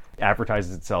like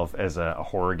advertises itself as a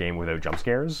horror game without jump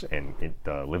scares, and it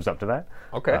lives up to that.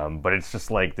 Okay. But it's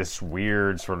just like this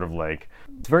weird sort of like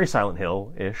it's very Silent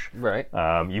Hill-ish. Right.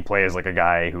 You play as like a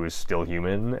guy who is still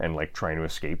human and like trying to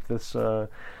escape this.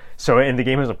 And the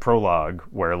game has a prologue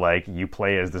where like you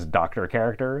play as this doctor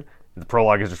character. The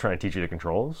prologue is just trying to teach you the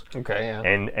controls. Okay.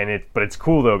 Yeah. But it's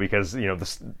cool though because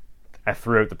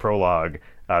throughout the prologue.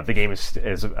 The game is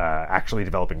actually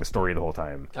developing the story the whole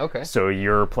time. Okay. So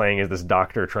you're playing as this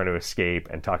doctor trying to escape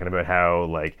and talking about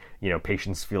how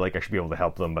patients feel like I should be able to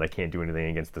help them, but I can't do anything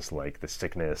against this this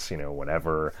sickness,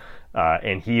 whatever.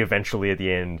 And he eventually at the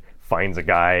end finds a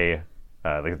guy,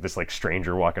 this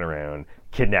stranger walking around,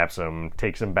 kidnaps him,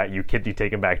 takes him back. You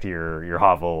take him back to your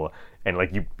hovel, and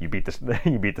like you beat the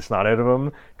you beat the snot out of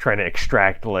them, trying to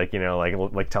extract like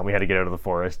tell me how to get out of the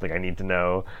forest. Like I need to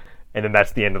know. And then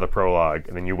that's the end of the prologue,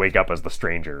 and then you wake up as the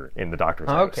stranger in the doctor's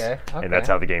house. Okay. And that's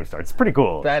how the game starts. It's pretty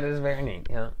cool. That is very neat,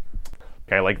 yeah.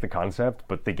 I like the concept,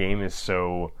 but the game is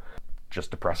so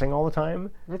just depressing all the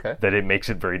time that it makes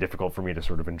it very difficult for me to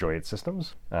sort of enjoy its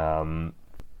systems.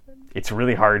 It's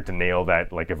really hard to nail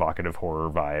that like evocative horror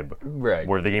vibe, right?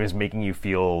 Where the game is making you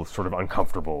feel sort of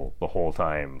uncomfortable the whole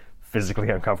time, physically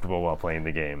uncomfortable while playing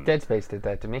the game. Dead Space did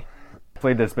that to me.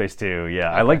 Played Dead Space 2,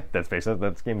 yeah. Okay. I like Dead Space.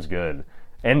 That game's good.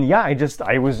 And yeah,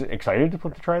 I was excited to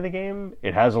try the game.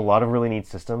 It has a lot of really neat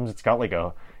systems. It's got like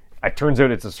it turns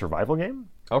out it's a survival game.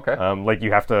 Okay. Like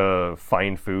you have to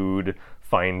find food,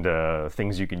 find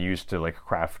things you can use to like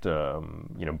craft,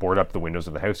 board up the windows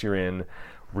of the house you're in,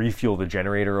 refuel the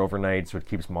generator overnight so it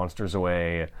keeps monsters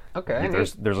away. Okay.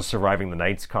 There's a surviving the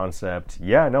nights concept.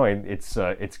 Yeah, no, it's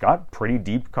got pretty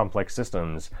deep, complex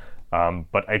systems.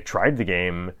 But I tried the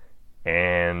game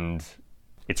and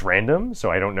it's random,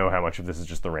 so I don't know how much of this is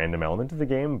just the random element of the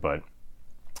game, but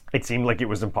it seemed like it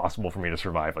was impossible for me to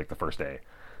survive like the first day.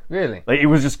 Really? Like it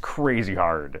was just crazy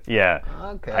hard. Yeah.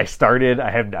 Okay. I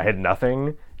had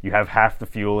nothing. You have half the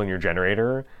fuel in your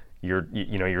generator.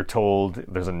 You're told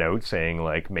there's a note saying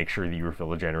like make sure that you refill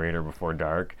the generator before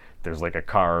dark. There's like a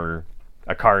car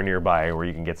nearby where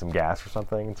you can get some gas or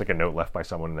something. It's like a note left by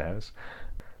someone in the house.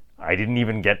 I didn't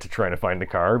even get to try to find a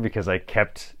car because I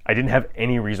didn't have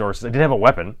any resources. I didn't have a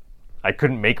weapon. I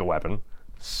couldn't make a weapon.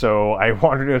 So I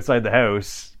wandered outside the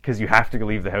house because you have to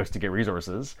leave the house to get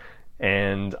resources.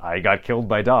 And I got killed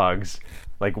by dogs,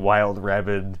 like wild,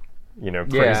 rabid,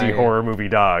 crazy horror movie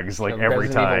dogs, like so every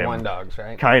Resident time. Evil 1 dogs,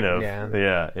 right? Kind of.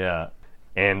 Yeah.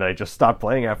 And I just stopped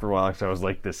playing after a while because I was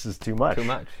like, this is too much. Too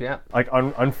much, yeah. Like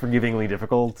unforgivingly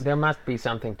difficult. There must be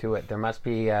something to it. There must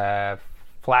be a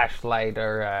flashlight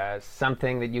or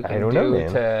something that you can do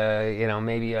to,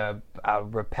 maybe a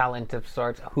repellent of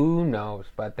sorts. Who knows?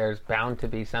 But there's bound to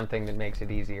be something that makes it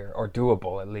easier or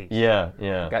doable at least. Yeah.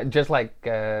 Just like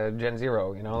Gen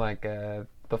Zero, like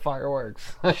the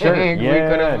fireworks. Sure.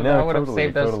 That would have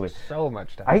saved us so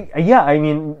much time. I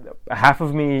mean, half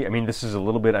of me. I mean, this is a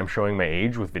little bit. I'm showing my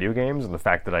age with video games and the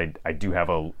fact that I do have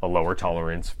a lower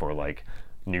tolerance for like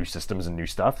new systems and new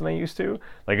stuff than I used to.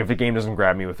 Like if a game doesn't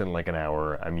grab me within like an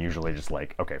hour, I'm usually just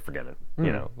like, okay, forget it.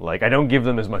 Like I don't give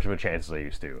them as much of a chance as I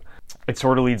used to. It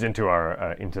sort of leads into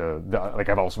like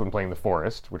I've also been playing The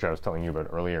Forest, which I was telling you about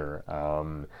earlier.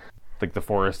 Like The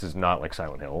Forest is not like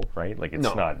Silent Hill, right? Like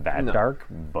it's not that dark,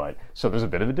 but so there's a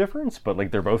bit of a difference, but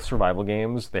like they're both survival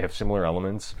games. They have similar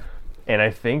elements. And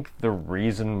I think the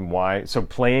reason why, so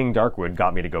playing Darkwood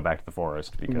got me to go back to The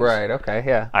Forest because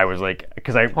I was like,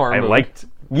 because I liked,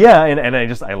 and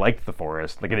I liked The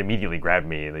Forest. Like it immediately grabbed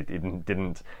me. It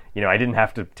didn't, I didn't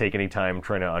have to take any time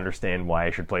trying to understand why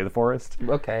I should play The Forest.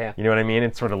 Okay, yeah. You know what I mean?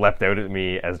 It sort of leapt out at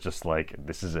me as just like,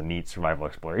 this is a neat survival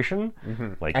exploration.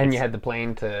 Mm-hmm. Like, and you had the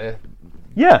plane to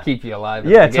keep you alive.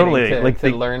 Totally. To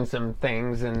learn some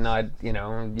things and not, you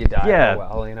die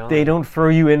well, They don't throw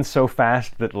you in so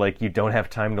fast that like you don't have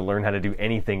time to learn how to do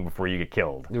anything before you get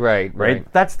killed.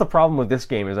 Right. That's the problem with this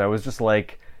game is I was just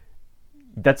like,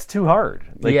 that's too hard.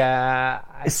 Like,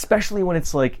 especially when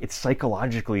it's like, it's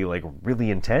psychologically like really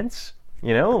intense,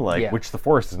 which The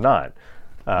Forest is not.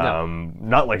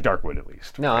 Not like Darkwood, at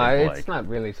least. No, right? It's not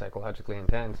really psychologically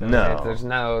intense. No. There's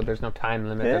no time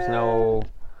limit. There's no...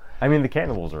 I mean, the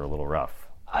cannibals are a little rough.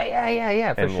 Oh,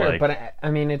 yeah, for sure. But,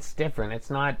 I mean, it's different. It's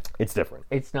not... It's different.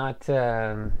 It's not...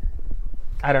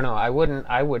 I don't know. I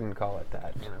wouldn't call it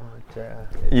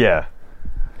that,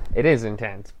 It is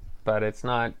intense, but it's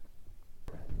not...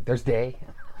 There's day.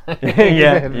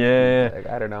 Yeah. Like,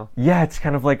 I don't know. Yeah, it's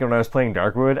kind of like when I was playing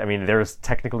Darkwood. I mean, there's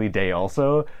technically day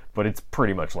also, but it's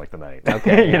pretty much like the night.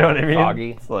 Okay, you know what I mean?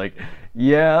 Foggy. It's like,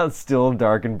 it's still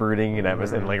dark and brooding and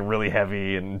and like really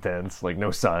heavy and intense. Like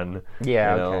no sun.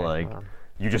 Yeah.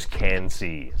 You just can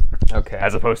see. Okay.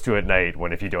 As opposed to at night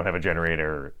when if you don't have a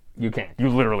generator, you can't. You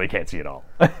literally can't see at all.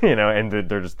 And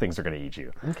they're just things are going to eat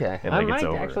you. Okay. And, I might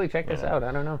actually check this out.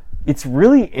 I don't know. It's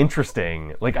really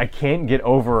interesting. Like I can't get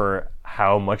over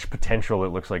how much potential it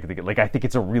looks like. Like I think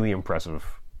it's a really impressive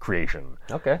creation.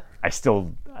 Okay. I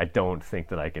don't think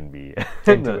that I can be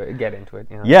get into it.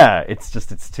 Yeah, it's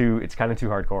kind of too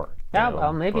hardcore. Yeah,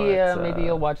 well, maybe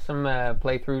you'll watch some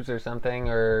playthroughs or something,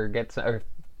 or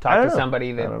talk to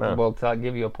somebody that will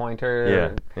give you a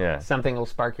pointer. Yeah. Something will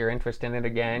spark your interest in it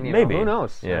again. Maybe. Who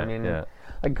knows? Yeah, I mean,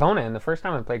 like Conan. The first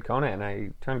time I played Conan,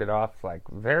 I turned it off like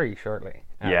very shortly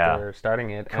after starting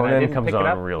it. Conan comes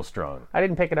on real strong. I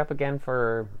didn't pick it up again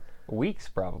for weeks,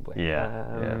 probably.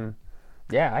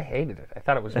 Yeah, I hated it. I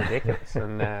thought it was ridiculous.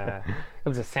 And it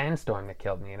was a sandstorm that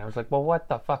killed me. And I was like, well, what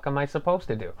the fuck am I supposed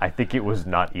to do? I think it was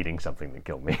not eating something that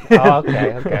killed me. Oh,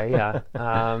 okay, yeah.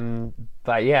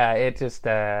 But yeah, it just,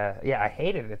 I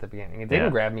hated it at the beginning. It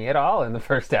didn't grab me at all in the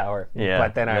first hour. Yeah.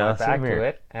 But then I went back here. to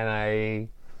it, and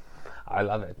I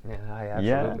love it. Yeah, I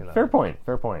absolutely love fair it.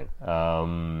 Fair point.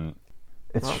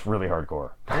 It's really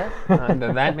hardcore. Yeah,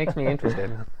 that makes me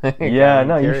interested. Yeah,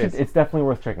 no, you should. It's definitely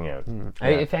worth checking out. Yeah.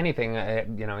 If anything,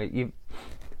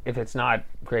 if it's not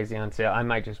crazy on sale, I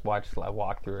might just watch a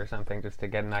walkthrough or something just to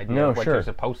get an idea of what you're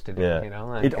supposed to do. Yeah. You know,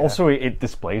 like, it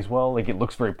displays well. Like, it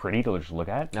looks very pretty to just look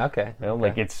at. Okay. You know,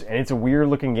 like it's a weird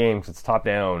looking game because it's top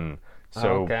down.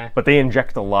 So, okay. But they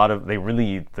inject a lot of. The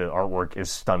artwork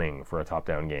is stunning for a top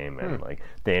down game, and like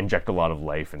they inject a lot of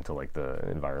life into like the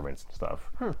environments and stuff.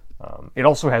 It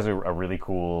also has a really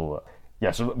cool.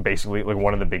 Yeah, so basically, like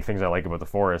one of the big things I like about The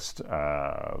Forest,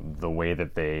 the way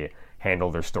that they handle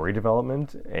their story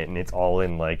development, and it's all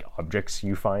in like objects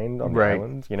you find on the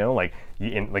island. You know, like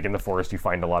in The Forest, you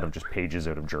find a lot of just pages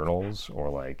out of journals or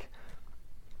like,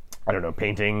 I don't know,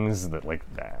 paintings that like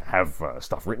have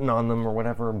stuff written on them or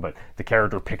whatever. But the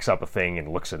character picks up a thing and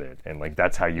looks at it, and like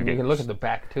that's how you get. You can look at the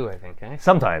back too, I think. Eh?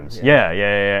 Sometimes, yeah,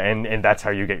 and that's how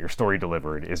you get your story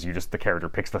delivered. Is the character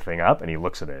picks the thing up and he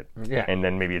looks at it, and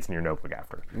then maybe it's in your notebook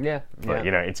after. But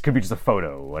it could be just a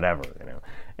photo, whatever,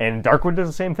 And Darkwood does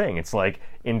the same thing. It's like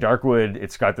in Darkwood,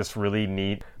 it's got this really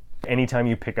neat. Anytime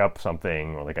you pick up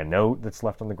something or like a note that's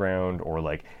left on the ground, or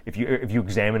like if you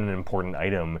examine an important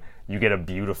item, you get a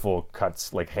beautiful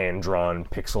like hand-drawn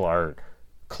pixel art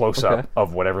close-up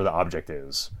of whatever the object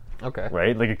is. Okay.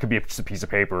 Right? Like it could be just a piece of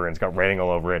paper and it's got writing all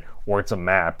over it, or it's a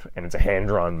map and it's a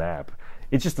hand-drawn map.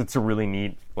 It's a really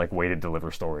neat like way to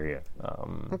deliver story.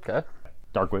 Okay.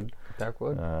 Darkwood.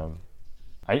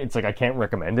 It's like I can't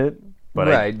recommend it, but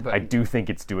I do think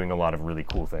it's doing a lot of really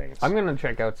cool things. I'm gonna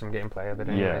check out some gameplay of it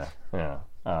anyways.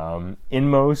 Yeah.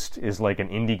 Inmost is like an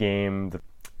indie game.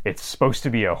 It's supposed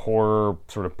to be a horror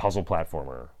sort of puzzle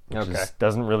platformer, which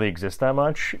doesn't really exist that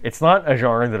much. It's not a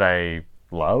genre that I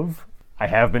love. I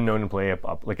have been known to play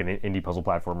up like an indie puzzle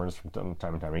platformers from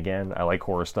time and time again. I like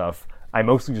horror stuff. I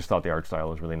mostly just thought the art style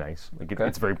was really nice. Like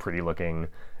it's very pretty looking.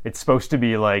 It's supposed to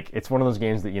be like, it's one of those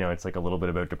games that, it's like a little bit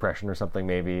about depression or something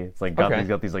maybe. It's like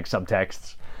got these like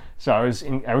subtexts. So I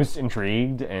was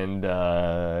intrigued, and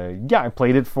I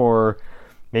played it for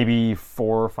maybe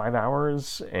 4 or 5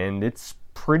 hours, and it's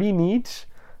pretty neat.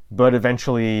 But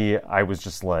eventually, I was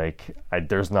just like,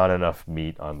 there's not enough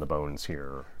meat on the bones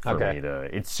here for me to.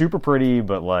 It's super pretty,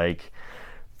 but like,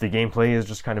 the gameplay is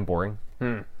just kind of boring.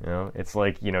 It's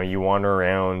like you wander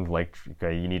around, like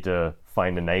you need to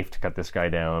find a knife to cut this guy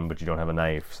down, but you don't have a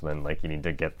knife. So then, like, you need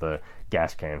to get the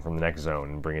gas can from the next zone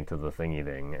and bring it to the thingy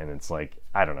thing. And it's like,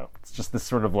 I don't know. It's just this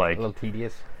sort of like a little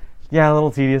tedious. Yeah, a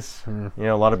little tedious. A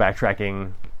lot of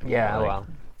backtracking. Yeah, like,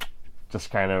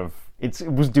 just kind of. It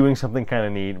was doing something kind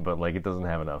of neat, but like it doesn't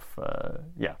have enough.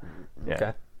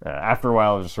 Okay. After a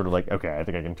while, I was just sort of like, okay, I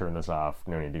think I can turn this off.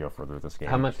 No need to go further with this game.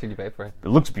 How much did you pay for it? It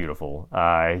looks beautiful.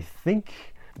 I think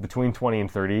between 20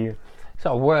 and 30.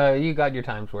 So you got your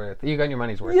time's worth. You got your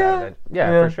money's worth out of it.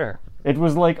 Yeah, for sure. It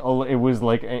was like I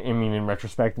mean, in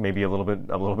retrospect, maybe a little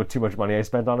bit too much money I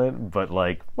spent on it, but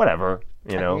like whatever,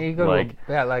 I'm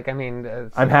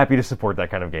happy to support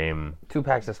that kind of game. 2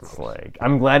 packs of smokes. Like,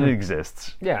 I'm glad it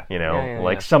exists.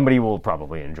 Somebody will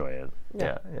probably enjoy it.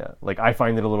 Yeah. Like, I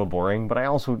find it a little boring, but I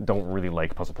also don't really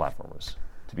like puzzle platformers,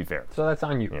 to be fair. So that's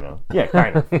on you. Yeah,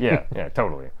 kind of. Yeah,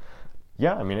 totally.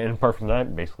 Yeah, I mean, and apart from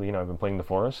that, basically, I've been playing The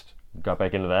Forest. Got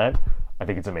back into that. I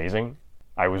think it's amazing.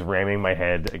 I was ramming my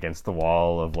head against the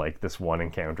wall of like this one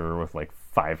encounter with like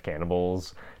 5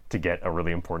 cannibals to get a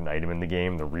really important item in the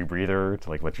game, the rebreather, to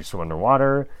like let you swim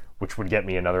underwater, which would get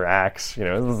me another axe.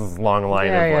 This is a long line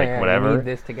of whatever. You need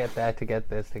this to get that, to get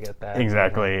this, to get that.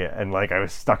 Exactly. And like I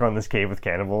was stuck on this cave with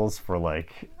cannibals for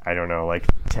like, I don't know, like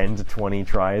 10 to 20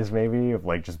 tries maybe of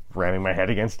like just ramming my head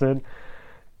against it.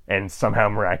 And somehow,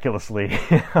 miraculously,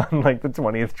 on like the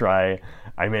 20th try,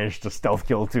 I managed to stealth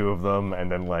kill 2 of them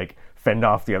and then like fend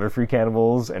off the other 3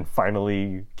 cannibals and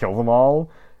finally kill them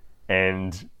all.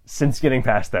 And since getting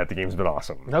past that, the game's been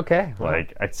awesome. Okay.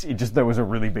 Like, there was a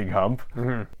really big hump.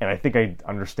 And I think I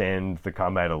understand the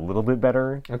combat a little bit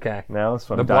better. Okay. Now,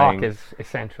 so the block is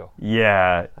essential.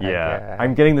 Yeah.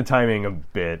 I'm getting the timing a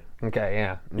bit. Okay,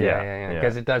 yeah.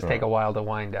 Because it does take a while to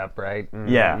wind up, right?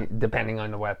 Depending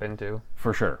on the weapon, too.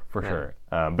 For sure.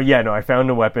 But yeah, no, I found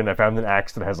a weapon. I found an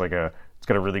axe that has it's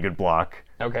got a really good block.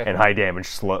 Okay. And high damage,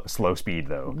 slow speed,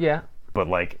 though. Yeah. But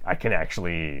like, I can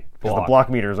actually, because the block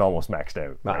meter is almost maxed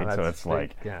out, right? So it's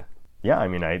like, I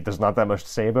mean, there's not that much to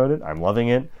say about it. I'm loving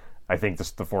it. I think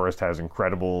the Forest has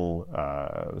incredible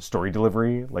story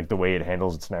delivery, like the way it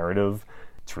handles its narrative.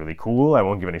 It's really cool. I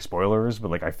won't give any spoilers,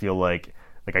 but like I feel like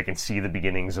I can see the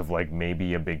beginnings of like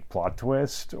maybe a big plot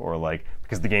twist, or like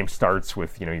because the game starts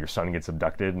with your son gets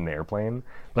abducted in the airplane,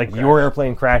 like your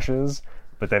airplane crashes,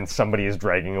 but then somebody is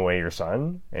dragging away your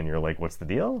son, and you're like, what's the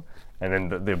deal? And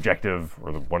then the objective,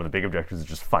 or one of the big objectives, is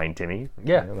just find Timmy.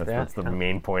 Yeah, that's the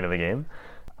main point of the game.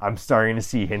 I'm starting to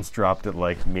see hints dropped at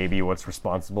like maybe what's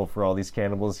responsible for all these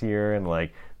cannibals here, and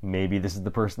like maybe this is the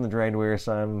person that dragged away her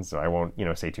son. So I won't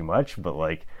say too much, but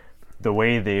like the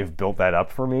way they've built that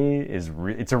up for me is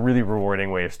it's a really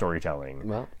rewarding way of storytelling.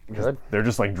 Well, good. They're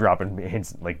just like dropping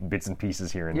hints, like bits and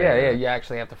pieces here and there. Yeah, you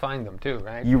actually have to find them too,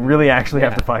 right? You really actually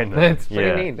have to find them. It's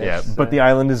pretty neat. Yeah, but the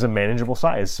island is a manageable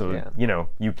size, so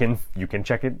you can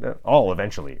check it all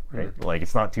eventually, right? Like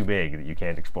it's not too big that you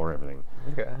can't explore everything.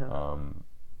 Okay.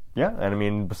 Yeah, and I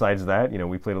mean, besides that,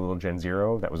 we played a little Gen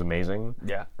Zero. That was amazing.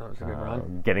 Yeah, that was a good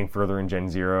run. Getting further in Gen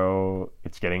Zero,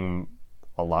 it's getting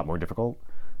a lot more difficult.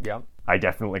 Yeah. I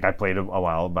definitely, I played a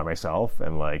while by myself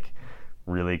and, like,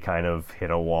 really kind of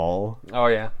hit a wall. Oh,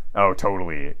 yeah. Oh,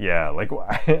 totally. Yeah, like,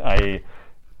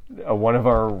 one of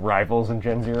our rivals in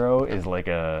Gen Zero is like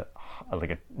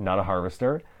not a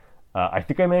harvester. I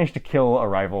think I managed to kill a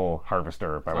rival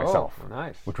harvester by myself. Oh,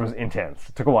 nice. Which was intense.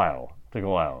 It took a while.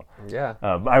 Yeah.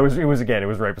 It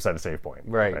was right beside a save point.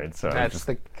 Right. So that's just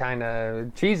the kind of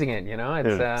cheesing it,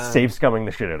 It's save scumming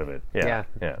the shit out of it. Yeah.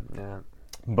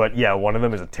 But yeah, one of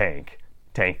them is a tank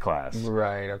class.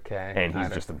 Right. Okay. And he's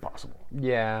just impossible.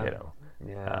 Yeah.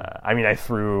 Yeah. I mean, I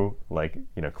threw like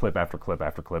clip after clip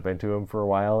after clip into him for a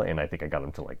while, and I think I got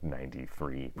him to like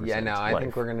 93%. Yeah. No, I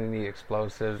think we're gonna need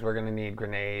explosives. We're gonna need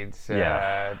grenades.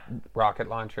 Rocket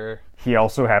launcher. He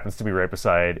also happens to be right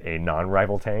beside a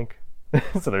non-rival tank.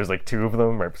 So there's like two of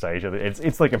them right beside each other.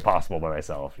 It's like impossible by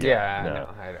myself. Yeah, no,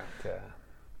 I don't.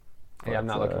 I'm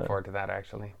not looking forward to that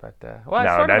actually. But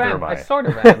I sort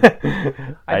of am.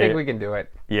 I think we can do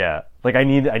it. Yeah, like I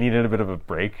needed a bit of a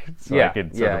break so I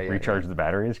could sort of recharge the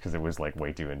batteries because it was like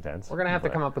way too intense. We're gonna have to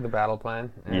come up with a battle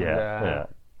plan. And,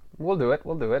 We'll do it.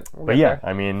 But yeah,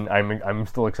 I mean, I'm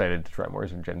still excited to try more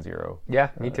of Gen Zero.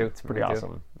 Yeah, me too. It's pretty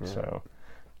awesome. Yeah. So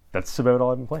that's about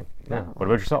all I've been playing. Yeah. What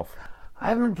about yourself? I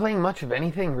haven't been playing much of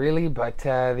anything really, but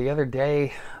the other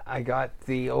day I got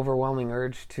the overwhelming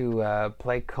urge to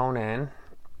play Conan.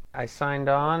 I signed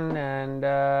on, and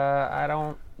I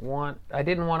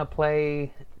didn't want to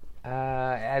play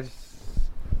as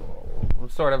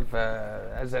sort of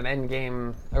as an end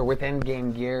game or with end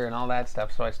game gear and all that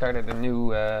stuff. So I started on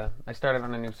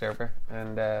a new server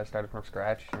and started from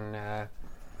scratch, and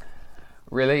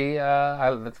really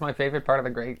that's my favorite part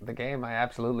of the game. I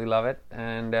absolutely love it,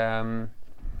 and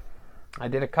I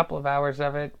did a couple of hours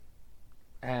of it,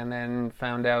 and then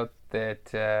found out that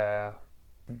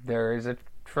there is a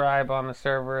tribe on the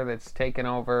server that's taken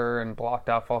over and blocked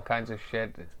off all kinds of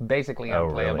shit. It's basically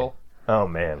unplayable. Really? Oh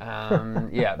man.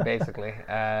 Yeah, basically.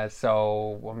 I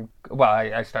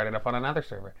started up on another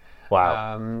server.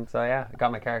 Wow. So yeah, I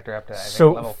got my character up to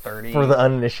level 30. For the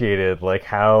uninitiated, like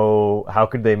how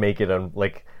could they make it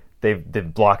like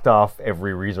they've blocked off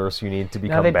every resource you need to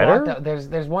become better?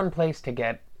 There's one place to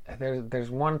get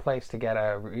there's one place to get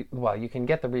you can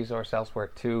get the resource elsewhere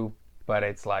too, but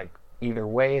it's like either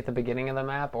way at the beginning of the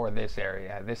map or this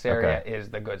area. This area is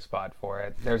the good spot for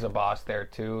it. There's a boss there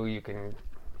too. You can.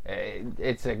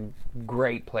 It's a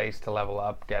great place to level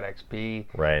up, get XP,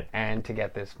 right, and to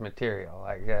get this material.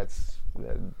 Like that's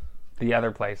the other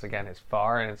place again is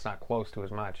far and it's not close to as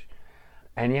much.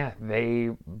 And yeah, they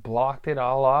blocked it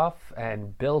all off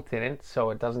and built in it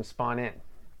so it doesn't spawn in.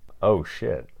 Oh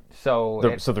shit! So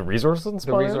the resource doesn't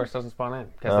spawn in? The resource doesn't spawn in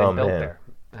because they built there.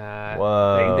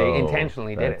 They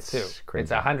intentionally did it too. Crazy.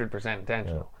 It's 100%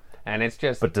 intentional, and it's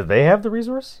just. But do they have the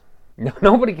resource? No,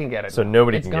 nobody can get it. So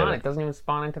nobody can get it. It's gone. It doesn't even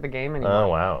spawn into the game anymore. Oh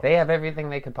wow! They have everything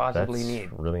they could possibly need.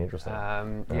 That's really interesting.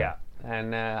 Yeah,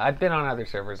 and I've been on other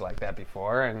servers like that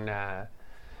before, and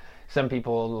some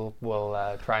people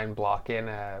will try and block in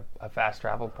a fast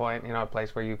travel point. A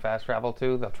place where you fast travel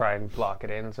to. They'll try and block it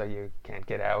in so you can't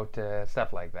get out.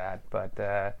 Stuff like that. But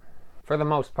for the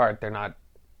most part, they're not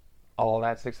all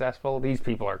that successful. These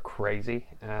people are crazy.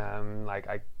 Like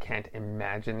I can't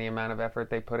imagine the amount of effort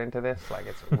they put into this. Like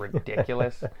it's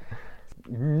ridiculous.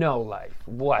 No life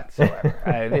whatsoever.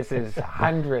 This is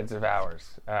hundreds of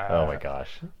hours. Oh my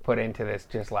gosh! Put into this,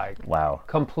 just like wow,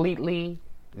 completely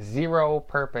zero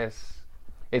purpose.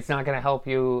 It's not going to help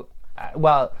you.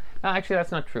 Well, no, actually,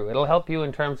 that's not true. It'll help you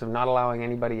in terms of not allowing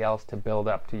anybody else to build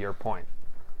up to your point.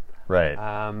 Right.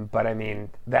 But I mean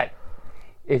that.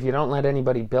 If you don't let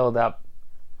anybody build up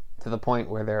to the point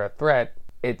where they're a threat,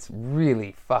 it's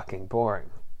really fucking boring.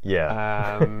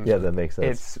 Yeah. Yeah, that makes sense.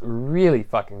 It's really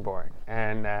fucking boring.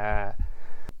 And I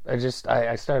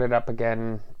started up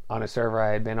again on a server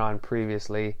I had been on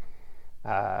previously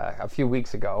a few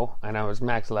weeks ago, and I was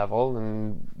max level,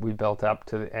 and we built up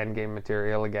to the end game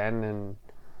material again, and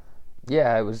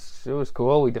yeah, it was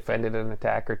cool. We defended an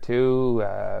attack or two,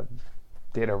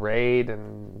 did a raid,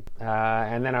 and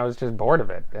then I was just bored of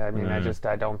it. I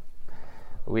mean,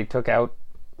 we took out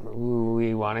who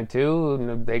we wanted to,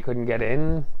 and they couldn't get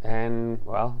in, and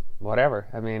well, whatever.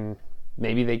 I mean,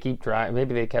 maybe they kept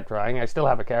trying. I still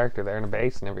have a character there and a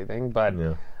base and everything, but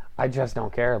I just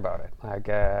don't care about it.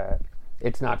 Like,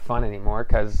 it's not fun anymore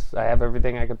because I have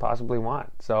everything I could possibly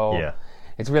want. So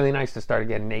it's really nice to start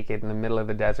again naked in the middle of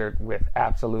the desert with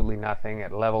absolutely nothing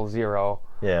at level 0.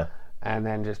 Yeah. And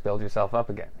then just build yourself up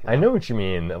again. You know? I know what you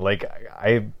mean. Like,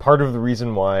 part of the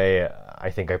reason why I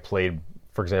think I played,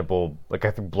 for example, like,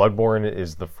 I think Bloodborne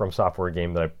is the From Software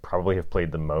game that I probably have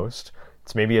played the most.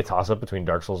 It's maybe a toss-up between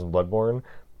Dark Souls and Bloodborne,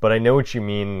 but I know what you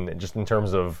mean just in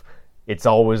terms of it's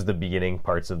always the beginning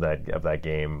parts of that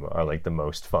game are like the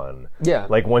most fun. Yeah.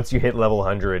 Like, once you hit level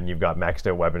 100 and you've got maxed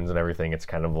out weapons and everything, it's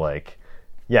kind of like,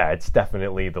 yeah, it's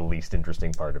definitely the least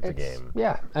interesting part of the game.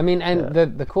 Yeah. I mean, and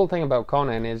the cool thing about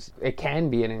Conan is it can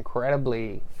be an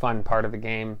incredibly fun part of the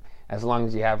game as long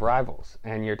as you have rivals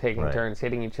and you're taking turns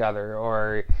hitting each other,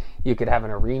 or you could have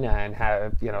an arena and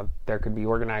have, there could be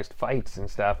organized fights and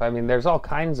stuff. I mean, there's all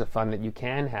kinds of fun that you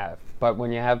can have, but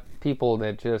when you have people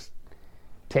that just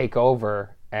take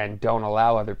over and don't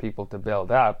allow other people to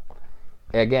build up,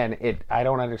 again, I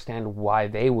don't understand why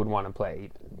they would want to play.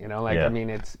 I mean,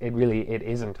 it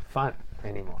isn't fun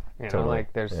anymore. Totally.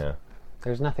 Like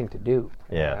there's nothing to do.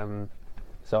 Yeah.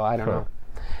 So I don't know.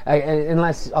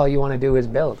 Unless all you want to do is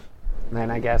build, then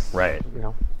I guess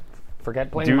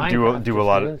forget playing Minecraft. Do a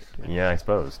lot of I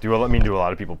suppose. Do a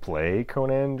lot of people play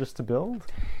Conan just to build?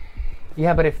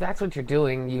 Yeah, but if that's what you're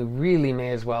doing, you really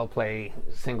may as well play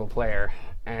single player.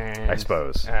 And, I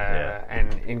suppose.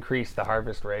 And increase the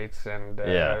harvest rates and,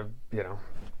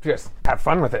 just have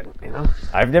fun with it,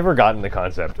 I've never gotten the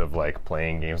concept of, like,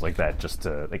 playing games like that just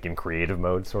to, like, in creative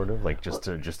mode, sort of, like, just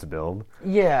to build.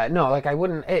 Yeah, no, like, I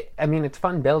wouldn't, I mean, it's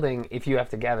fun building if you have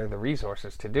to gather the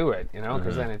resources to do it,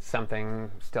 because then it's something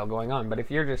still going on. But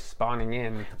if you're just spawning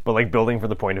in... But, like, building for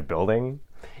the point of building?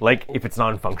 Like, if it's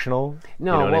non-functional?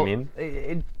 No, you know what I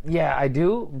mean? Yeah, I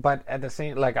do, but at the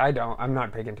same... Like, I'm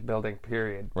not big into building,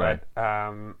 period. Right.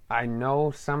 But I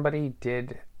know somebody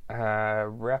did a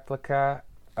replica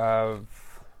of...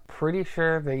 Pretty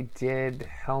sure they did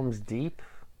Helm's Deep.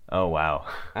 Oh, wow.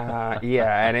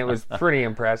 Yeah, and it was pretty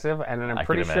impressive. And then I'm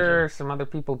pretty sure some other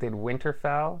people did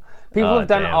Winterfell. People have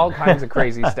done all kinds of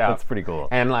crazy stuff. That's pretty cool.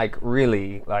 And, like,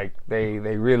 really, like, they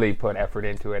really put effort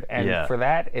into it. And for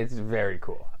that, it's very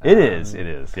cool. It is.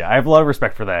 Yeah, I have a lot of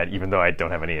respect for that, even though I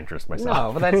don't have any interest myself.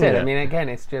 No, but that's it. I mean, again,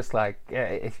 it's just like,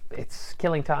 it's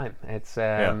killing time. It's,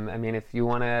 I mean, if you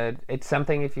want to, it's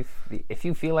something if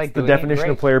you feel like it's the definition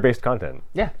of player-based content.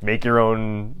 Yeah. Make your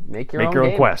own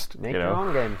quest. Make your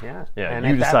own game, yeah. Yeah, and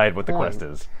you decide what the quest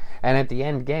is. And at the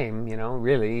end game,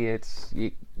 really, it's,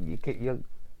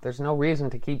 there's no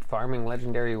reason to keep farming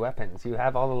legendary weapons. You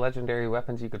have all the legendary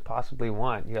weapons you could possibly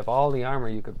want. You have all the armor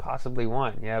you could possibly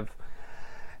want. You have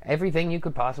everything you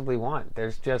could possibly want.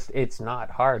 There's just, it's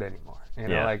not hard anymore.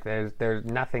 Like there's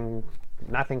nothing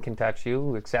can touch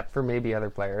you except for maybe other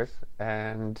players,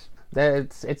 and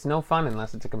it's no fun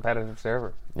unless it's a competitive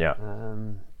server. Yeah.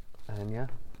 And yeah,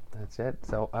 that's it.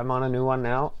 So I'm on a new one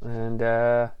now, and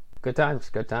good times.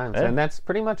 Yeah. And that's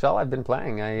pretty much all I've been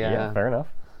playing. Yeah, fair enough.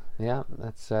 Yeah,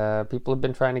 that's people have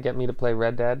been trying to get me to play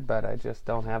Red Dead, but I just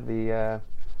don't have the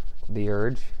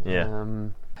urge. Yeah.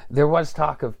 There was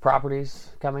talk of properties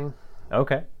coming.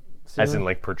 Okay. Soon. As in,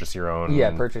 like, purchase your own.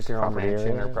 Yeah, purchase your own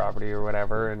mansion or property or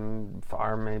whatever, and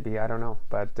farm maybe. I don't know,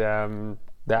 but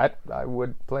that I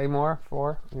would play more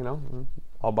for.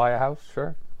 I'll buy a house,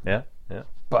 sure. Yeah.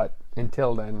 But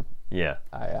until then,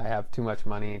 I have too much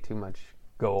money, too much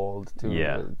gold.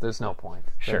 There's no point.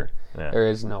 Sure. There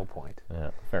is no point.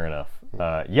 Yeah, fair enough.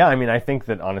 I mean, I think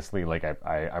that honestly, like,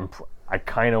 I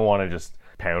kind of want to just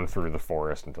pound through the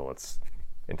forest until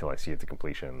I see it to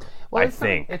completion. Well,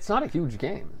 it's not a huge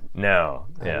game. No,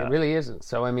 yeah. It really isn't.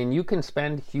 So, I mean, you can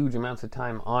spend huge amounts of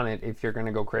time on it if you're going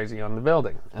to go crazy on the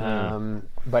building.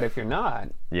 But if you're not,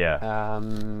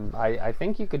 I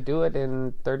think you could do it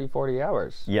in 30, 40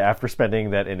 hours. Yeah, after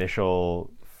spending that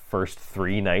initial first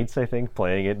 3 nights, I think,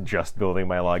 playing it, just building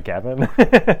my log cabin.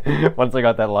 Once I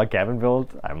got that log cabin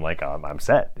built, I'm like, I'm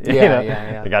set.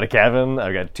 Yeah. I got a cabin,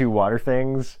 I've got 2 water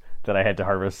things that I had to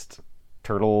harvest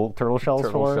turtle shells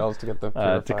Turtle shells to get the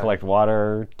to collect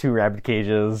water, 2 rabbit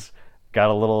cages, I got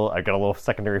a little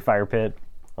secondary fire pit.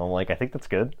 I'm like, I think that's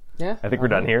good. Yeah. I think we're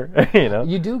done here. You know?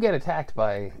 You do get attacked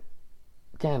by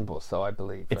cannibals, though, I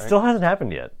believe. It right? still hasn't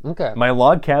happened yet. Okay. My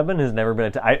log cabin has never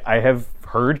been I have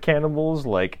heard cannibals,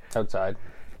 like... Outside.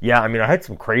 Yeah, I mean, I had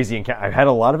some crazy... I've had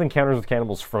a lot of encounters with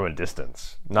cannibals from a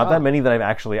distance. Not that many that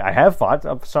I have fought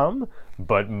of some,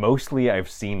 but mostly I've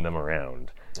seen them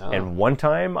around. Oh. And one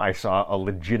time I saw a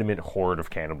legitimate horde of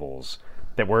cannibals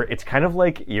that were... It's kind of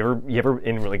like... You ever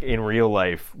in real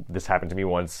life, this happened to me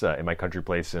once in my country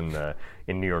place in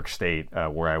New York State,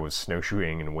 where I was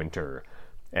snowshoeing in winter.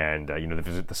 And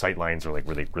the sight lines are like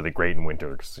really, really great in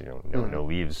winter because no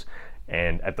leaves.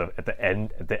 And at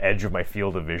the edge of my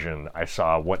field of vision, I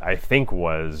saw what I think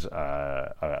was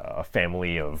a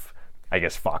family of, I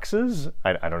guess, foxes.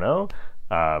 I don't know.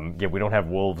 We don't have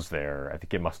wolves there. I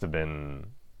think it must have been,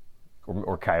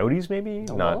 or coyotes maybe.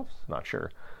 Wolves? Not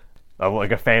sure.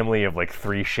 Like a family of like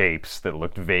 3 shapes that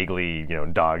looked vaguely,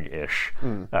 dog-ish,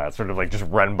 sort of like just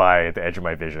run by at the edge of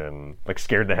my vision, like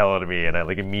scared the hell out of me, and I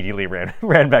like immediately ran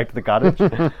back to the cottage.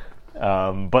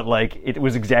 But like it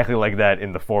was exactly like that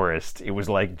in the forest. It was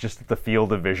like just the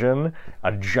field of vision,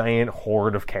 a giant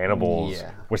horde of cannibals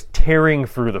was tearing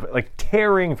through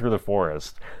the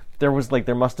forest. There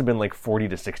must have been like 40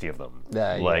 to 60 of them.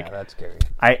 Yeah, that's scary.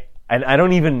 I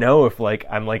don't even know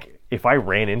if I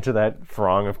ran into that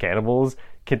throng of cannibals,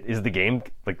 is the game,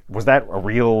 like, was that a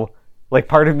real, like,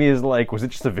 part of me is like, was it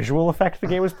just a visual effect the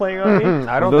game was playing on me?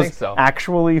 I don't think so.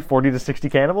 Actually 40 to 60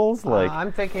 cannibals?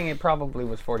 I'm thinking it probably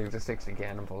was 40 to 60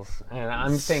 cannibals. And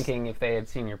I'm thinking if they had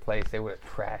seen your place, they would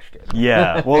have trashed it.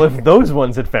 Yeah, well, if those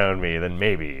ones had found me, then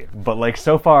maybe. But, like,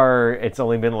 so far, it's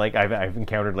only been, like, I've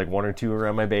encountered, like, 1 or 2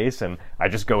 around my base, and I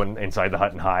just go inside the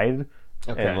hut and hide.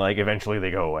 Okay. And, like, eventually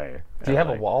they go away. Do you have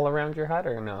a wall around your hut,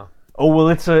 or no? Oh, well,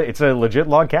 it's a legit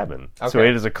log cabin. Okay. So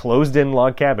it is a closed-in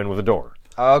log cabin with a door.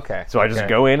 Oh, okay. So I just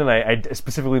go in, and I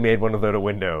specifically made one without a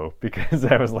window because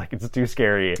I was like, it's too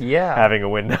scary having a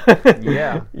window.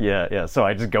 Yeah. So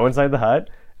I just go inside the hut,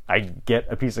 I get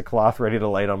a piece of cloth ready to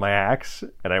light on my axe,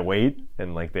 and I wait,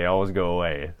 and like they always go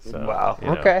away. So, wow.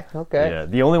 Okay. Yeah.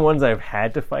 The only ones I've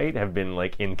had to fight have been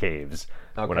like in caves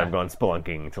when I've gone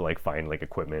spelunking to like find like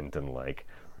equipment and like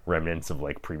remnants of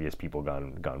like previous people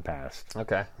gone past.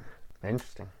 Okay.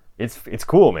 Interesting. It's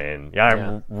cool, man. Yeah,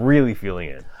 I'm really feeling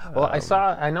it. Well,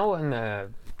 I know in the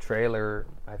trailer,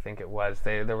 I think it was,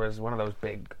 there was one of those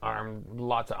big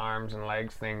lots of arms and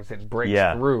legs things that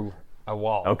breaks through a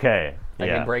wall. Okay.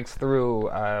 It breaks through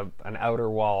an outer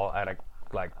wall at it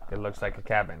looks like a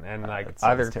cabin, and like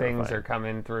other things are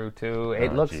coming through too.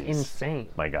 It looks insane.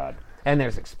 My God. And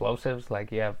there's explosives,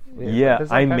 like I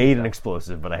made an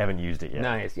explosive, but I haven't used it yet.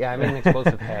 Nice. Yeah, I made an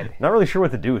explosive head. Not really sure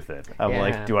what to do with it. I'm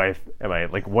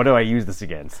like, what do I use this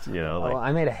against? Well,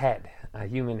 I made a head, a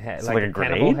human head, it's like a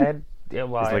grenade? Cannibal head. Yeah,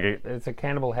 well, it's a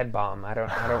cannibal head bomb. I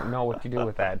don't know what you do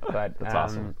with that, but that's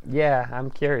awesome. Yeah,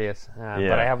 I'm curious,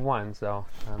 but I have one, so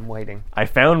I'm waiting. I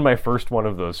found my first one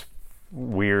of those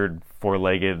weird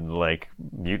 4-legged like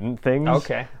mutant things.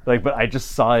 Okay. Like, but I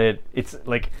just saw it. It's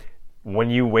like when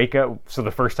you wake up. So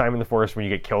the first time in the forest when you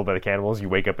get killed by the cannibals, you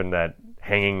wake up in that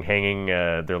hanging.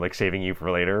 They're like saving you for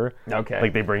later. Okay.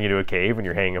 Like they bring you to a cave and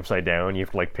you're hanging upside down. You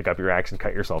have to like pick up your axe and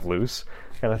cut yourself loose,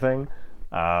 kind of thing.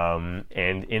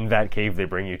 And in that cave they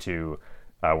bring you to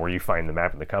where you find the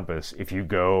map and the compass. If you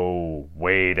go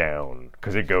way down,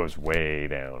 because it goes way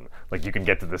down, like you can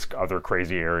get to this other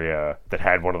crazy area that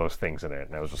had one of those things in it,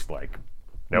 and I was just like,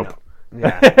 nope. No.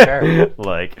 Yeah, fair.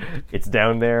 Like, it's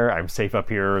down there, I'm safe up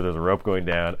here, there's a rope going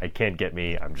down, it can't get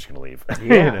me, I'm just gonna leave.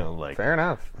 Yeah, fair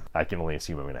enough. I can only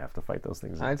assume I'm gonna have to fight those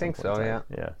things. I think so,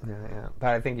 yeah. But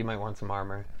I think you might want some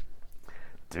armor.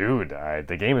 Dude,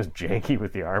 the game is janky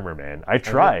with the armor, man. I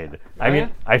tried.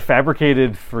 I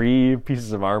fabricated 3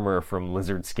 pieces of armor from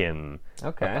lizard skin.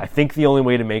 Okay. I think the only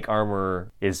way to make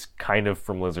armor is kind of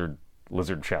from lizard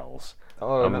shells.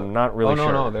 Oh, I'm not really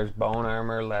sure. No. There's bone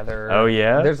armor, leather. Oh,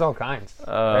 yeah? There's all kinds.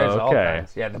 There's all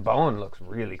kinds. Yeah, the bone looks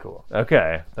really cool.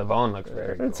 Okay. The bone looks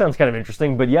very cool. It sounds kind of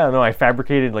interesting, but yeah, no, I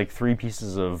fabricated like 3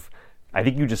 pieces of... I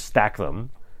think you just stack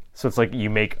them. So it's like you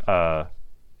make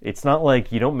it's not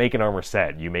like you don't make an armor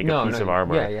set. You make a piece of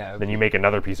armor. Yeah. Then you make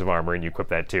another piece of armor and you equip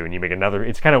that too. And you make another...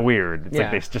 It's kind of weird. It's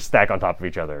like they just stack on top of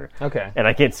each other. Okay. And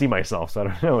I can't see myself, so I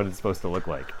don't know what it's supposed to look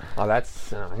like. Oh,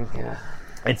 that's... yeah.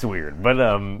 It's weird. But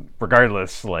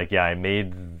regardless, like, yeah, I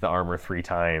made the armor 3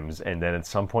 times. And then at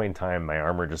some point in time, my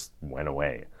armor just went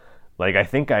away. Like, I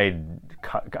think I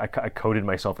coated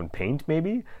myself in paint,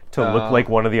 maybe, to look like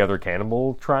one of the other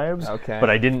cannibal tribes. Okay.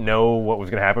 But I didn't know what was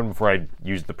going to happen before I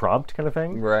used the prompt kind of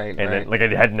thing. Right, And then, like, I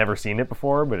had never seen it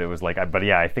before, but it was like,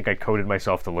 I think I coated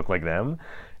myself to look like them,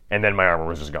 and then my armor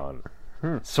was just gone.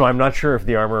 So I'm not sure if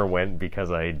the armor went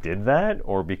because I did that,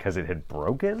 or because it had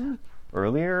broken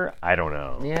earlier. I don't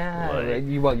know. Yeah.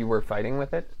 You were fighting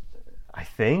with it? I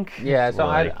think. Yeah, so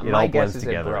my guess is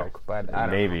together. it broke, but I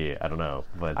don't know. I don't know.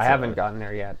 But I haven't gotten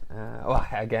there yet.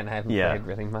 Again, I haven't played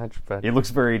really much, but it looks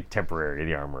very temporary,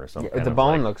 the armor. So the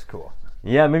bone looks cool.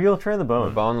 Yeah, maybe I'll try the bone.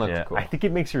 The bone looks cool. I think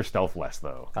it makes your stealth less,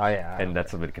 though. Oh, yeah. And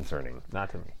that's a bit concerning.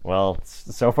 Not to me. Well,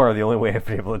 so far, the only way I've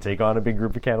been able to take on a big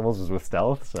group of cannibals is with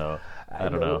stealth, so I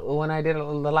don't know. When I did the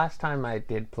last time I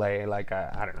did play, like,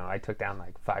 I don't know, I took down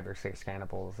like 5 or 6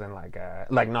 cannibals, and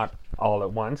like not all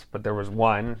at once, but there was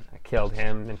one, I killed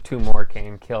him, then 2 more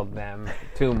came, killed them,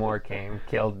 2 more came,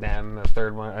 killed them,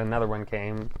 another one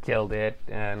came, killed it,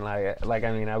 and like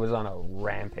I mean, I was on a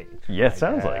rampage. Yeah, it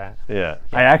sounds like. Yeah.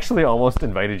 I actually almost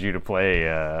invited you to play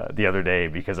the other day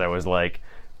because I was like,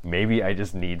 maybe I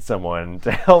just need someone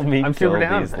to help me kill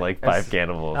these like 5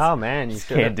 cannibals. Oh man, you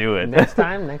can't do it. Next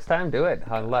time, do it.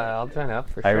 I'll join up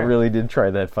for sure. I really did try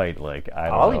that fight. Like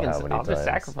I'll just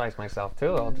sacrifice myself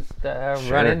too. I'll just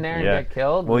run in there and get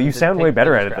killed. Well, you sound way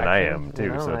better at it than I am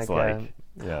too. So it's like,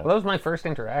 well, that was my first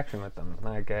interaction with them.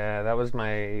 Like that was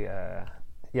my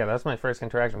that's my first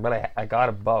interaction. But I got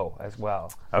a bow as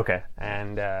well. Okay.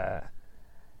 And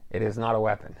it is not a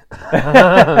weapon.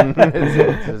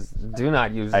 Do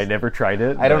not use it. I never tried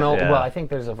it. I don't know. Yeah. Well, I think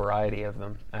there's a variety of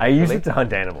them. Actually. I use it to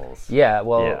hunt animals. Yeah,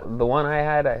 the one I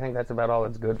had, I think that's about all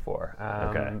it's good for.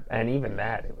 And even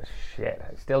that, it was shit.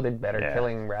 I still did better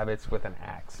killing rabbits with an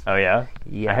axe. Oh, yeah?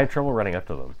 Yeah. I had trouble running up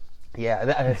to them.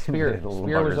 Yeah, spear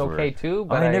was okay too.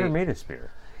 But I never made a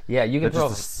spear. Yeah, you can throw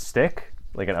just a stick?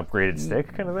 Like an upgraded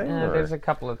stick kind of thing? There's a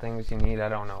couple of things you need. I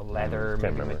don't know. Leather,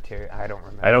 maybe material. I don't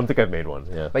remember. I don't think I've made one,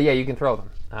 yeah. But yeah, you can throw them.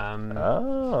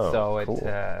 So cool.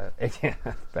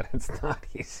 But it's not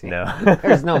easy. No.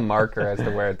 There's no marker as to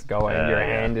where it's going. Your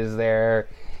hand is there.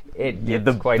 It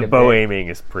gets quite a bit. The bow aiming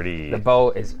is pretty... The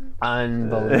bow is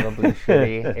unbelievably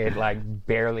shitty. It like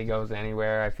barely goes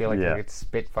anywhere. I feel like I could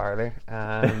spit farther.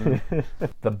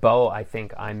 The bow, I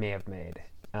think I may have made.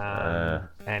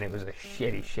 And it was a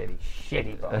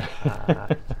shitty bow.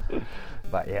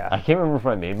 But yeah, I can't remember if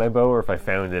I made my bow or if I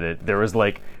found it. There was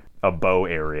like a bow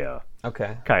area.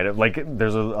 Okay. Kind of like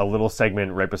there's a little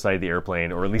segment right beside the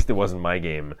airplane, or at least it was in my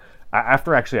game.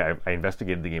 After actually I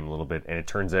investigated the game a little bit, and it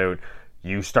turns out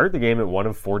you start the game at one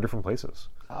of 4 different places.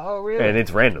 Oh, really? And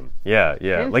it's random. Yeah.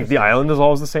 Like the island is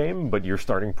always the same, but your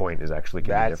starting point is actually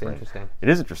different. That's interesting. It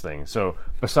is interesting. So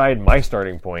beside my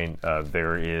starting point,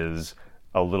 there is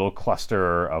a little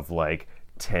cluster of like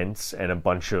tents and a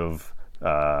bunch of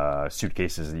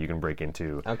suitcases that you can break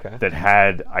into. Okay.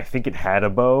 I think it had a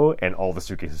bow, and all the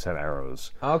suitcases had arrows.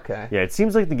 Okay. Yeah, it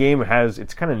seems like the game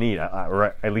it's kind of neat,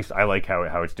 or at least I like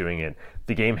how it's doing it.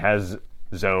 The game has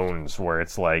zones where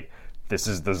it's like, this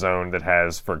is the zone that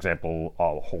has, for example,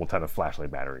 a whole ton of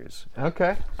flashlight batteries.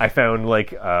 Okay. I found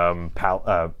like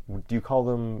what do you call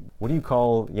them? What do you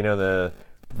call the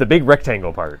big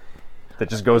rectangle part that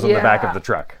just goes on the back of the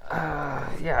truck?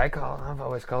 I've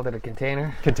always called it a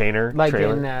container. Container, like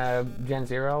trailer. In Gen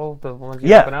Zero, the ones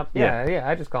you open up. Yeah.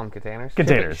 I just call them containers.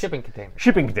 Containers. Shipping containers.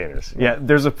 Shipping containers. Yeah,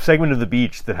 there's a segment of the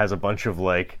beach that has a bunch of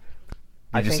like.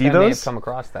 Did you see those? I may have come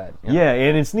across that. Yeah,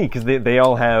 and it's neat because they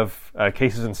all have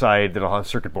cases inside that'll have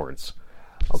circuit boards.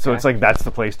 Okay. So it's like that's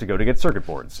the place to go to get circuit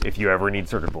boards if you ever need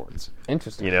circuit boards.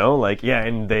 Interesting.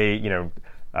 And they,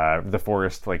 the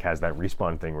forest like has that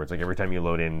respawn thing where it's like every time you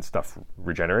load in, stuff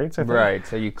regenerates. I think. Right.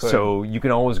 So you could. So you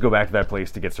can always go back to that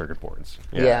place to get circuit boards.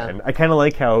 Yeah. And I kind of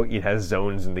like how it has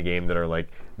zones in the game that are like,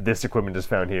 this equipment is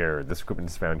found here, this equipment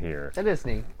is found here. That is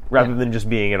neat. Rather than just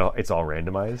being it's all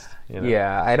randomized.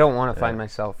 Yeah, I don't want to find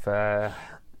myself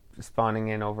spawning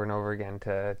in over and over again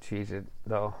to cheese it,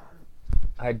 though.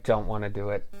 I don't want to do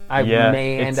it. I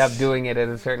may end up doing it at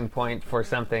a certain point for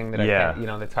something that I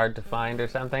can't, that's hard to find or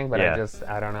something, but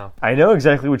I don't know. I know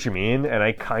exactly what you mean, and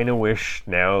I kind of wish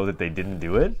now that they didn't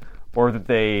do it, or that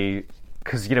they...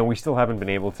 Because, we still haven't been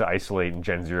able to isolate in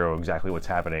Gen 0 exactly what's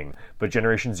happening, but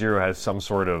Generation 0 has some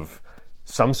sort of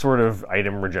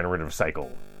item regenerative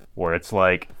cycle, where it's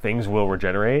like, things will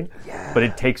regenerate, but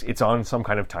it's on some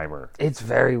kind of timer. It's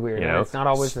very weird, it's not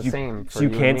always the same for so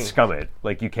you can't scum it.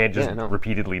 Like, you can't just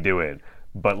repeatedly do it,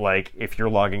 but, like, if you're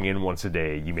logging in once a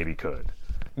day, you maybe could.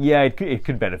 Yeah, it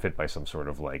could benefit by some sort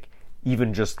of, like,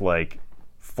 even just, like,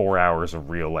 4 hours of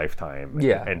real lifetime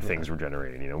and things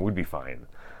regenerating, would be fine.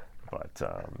 But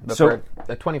But for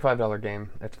a $25 game,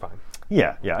 that's fine.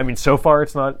 Yeah. I mean, so far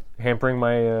it's not hampering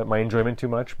my my enjoyment too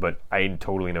much, but I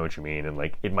totally know what you mean, and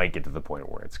like it might get to the point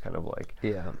where it's kind of like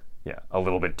a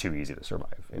little bit too easy to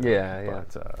survive. You know?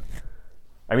 But,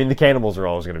 I mean, the cannibals are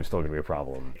always still going to be a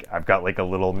problem. I've got like a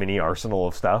little mini arsenal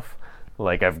of stuff.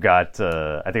 Like I've got,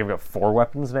 I think I've got 4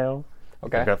 weapons now.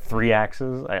 Okay. I've got 3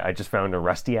 axes. I just found a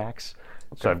rusty axe.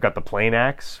 Okay. So I've got the plane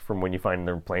axe from when you find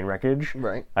the plane wreckage.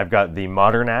 Right. I've got the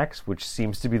modern axe, which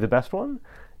seems to be the best one.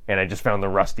 And I just found the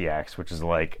rusty axe, which is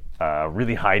like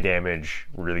really high damage,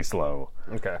 really slow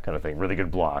kind of thing. Really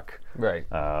good block. Right.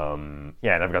 And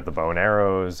I've got the bow and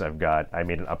arrows. I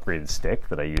made an upgraded stick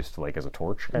that I used to like as a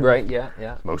torch. Right,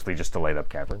 yeah. Mostly just to light up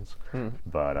caverns.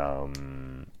 But,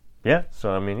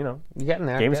 so I mean, you're getting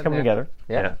there. Game's coming together.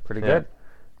 Yeah, pretty good.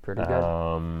 Pretty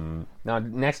good. Now,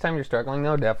 next time you're struggling,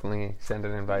 though, definitely send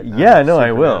an invite.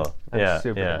 I will.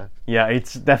 Super. Yeah,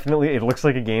 it's definitely, it looks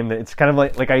like a game that it's kind of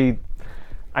like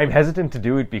I'm hesitant to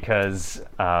do it because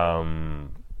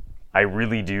I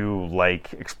really do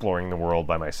like exploring the world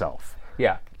by myself.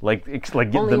 Yeah. Like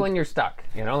only when you're stuck,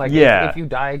 Like if you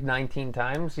died 19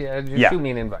 times, just shoot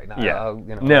me an invite.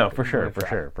 For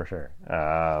sure.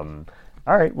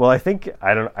 All right. Well, I think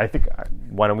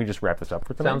why don't we just wrap this up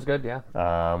for tonight? Sounds good. Yeah.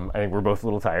 I think we're both a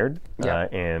little tired. Yeah.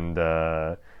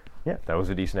 That was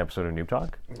a decent episode of Noob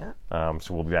Talk. Yeah.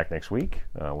 So we'll be back next week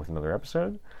with another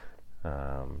episode.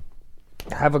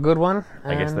 Have a good one.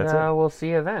 I guess that's it. We'll see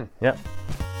you then. Yep.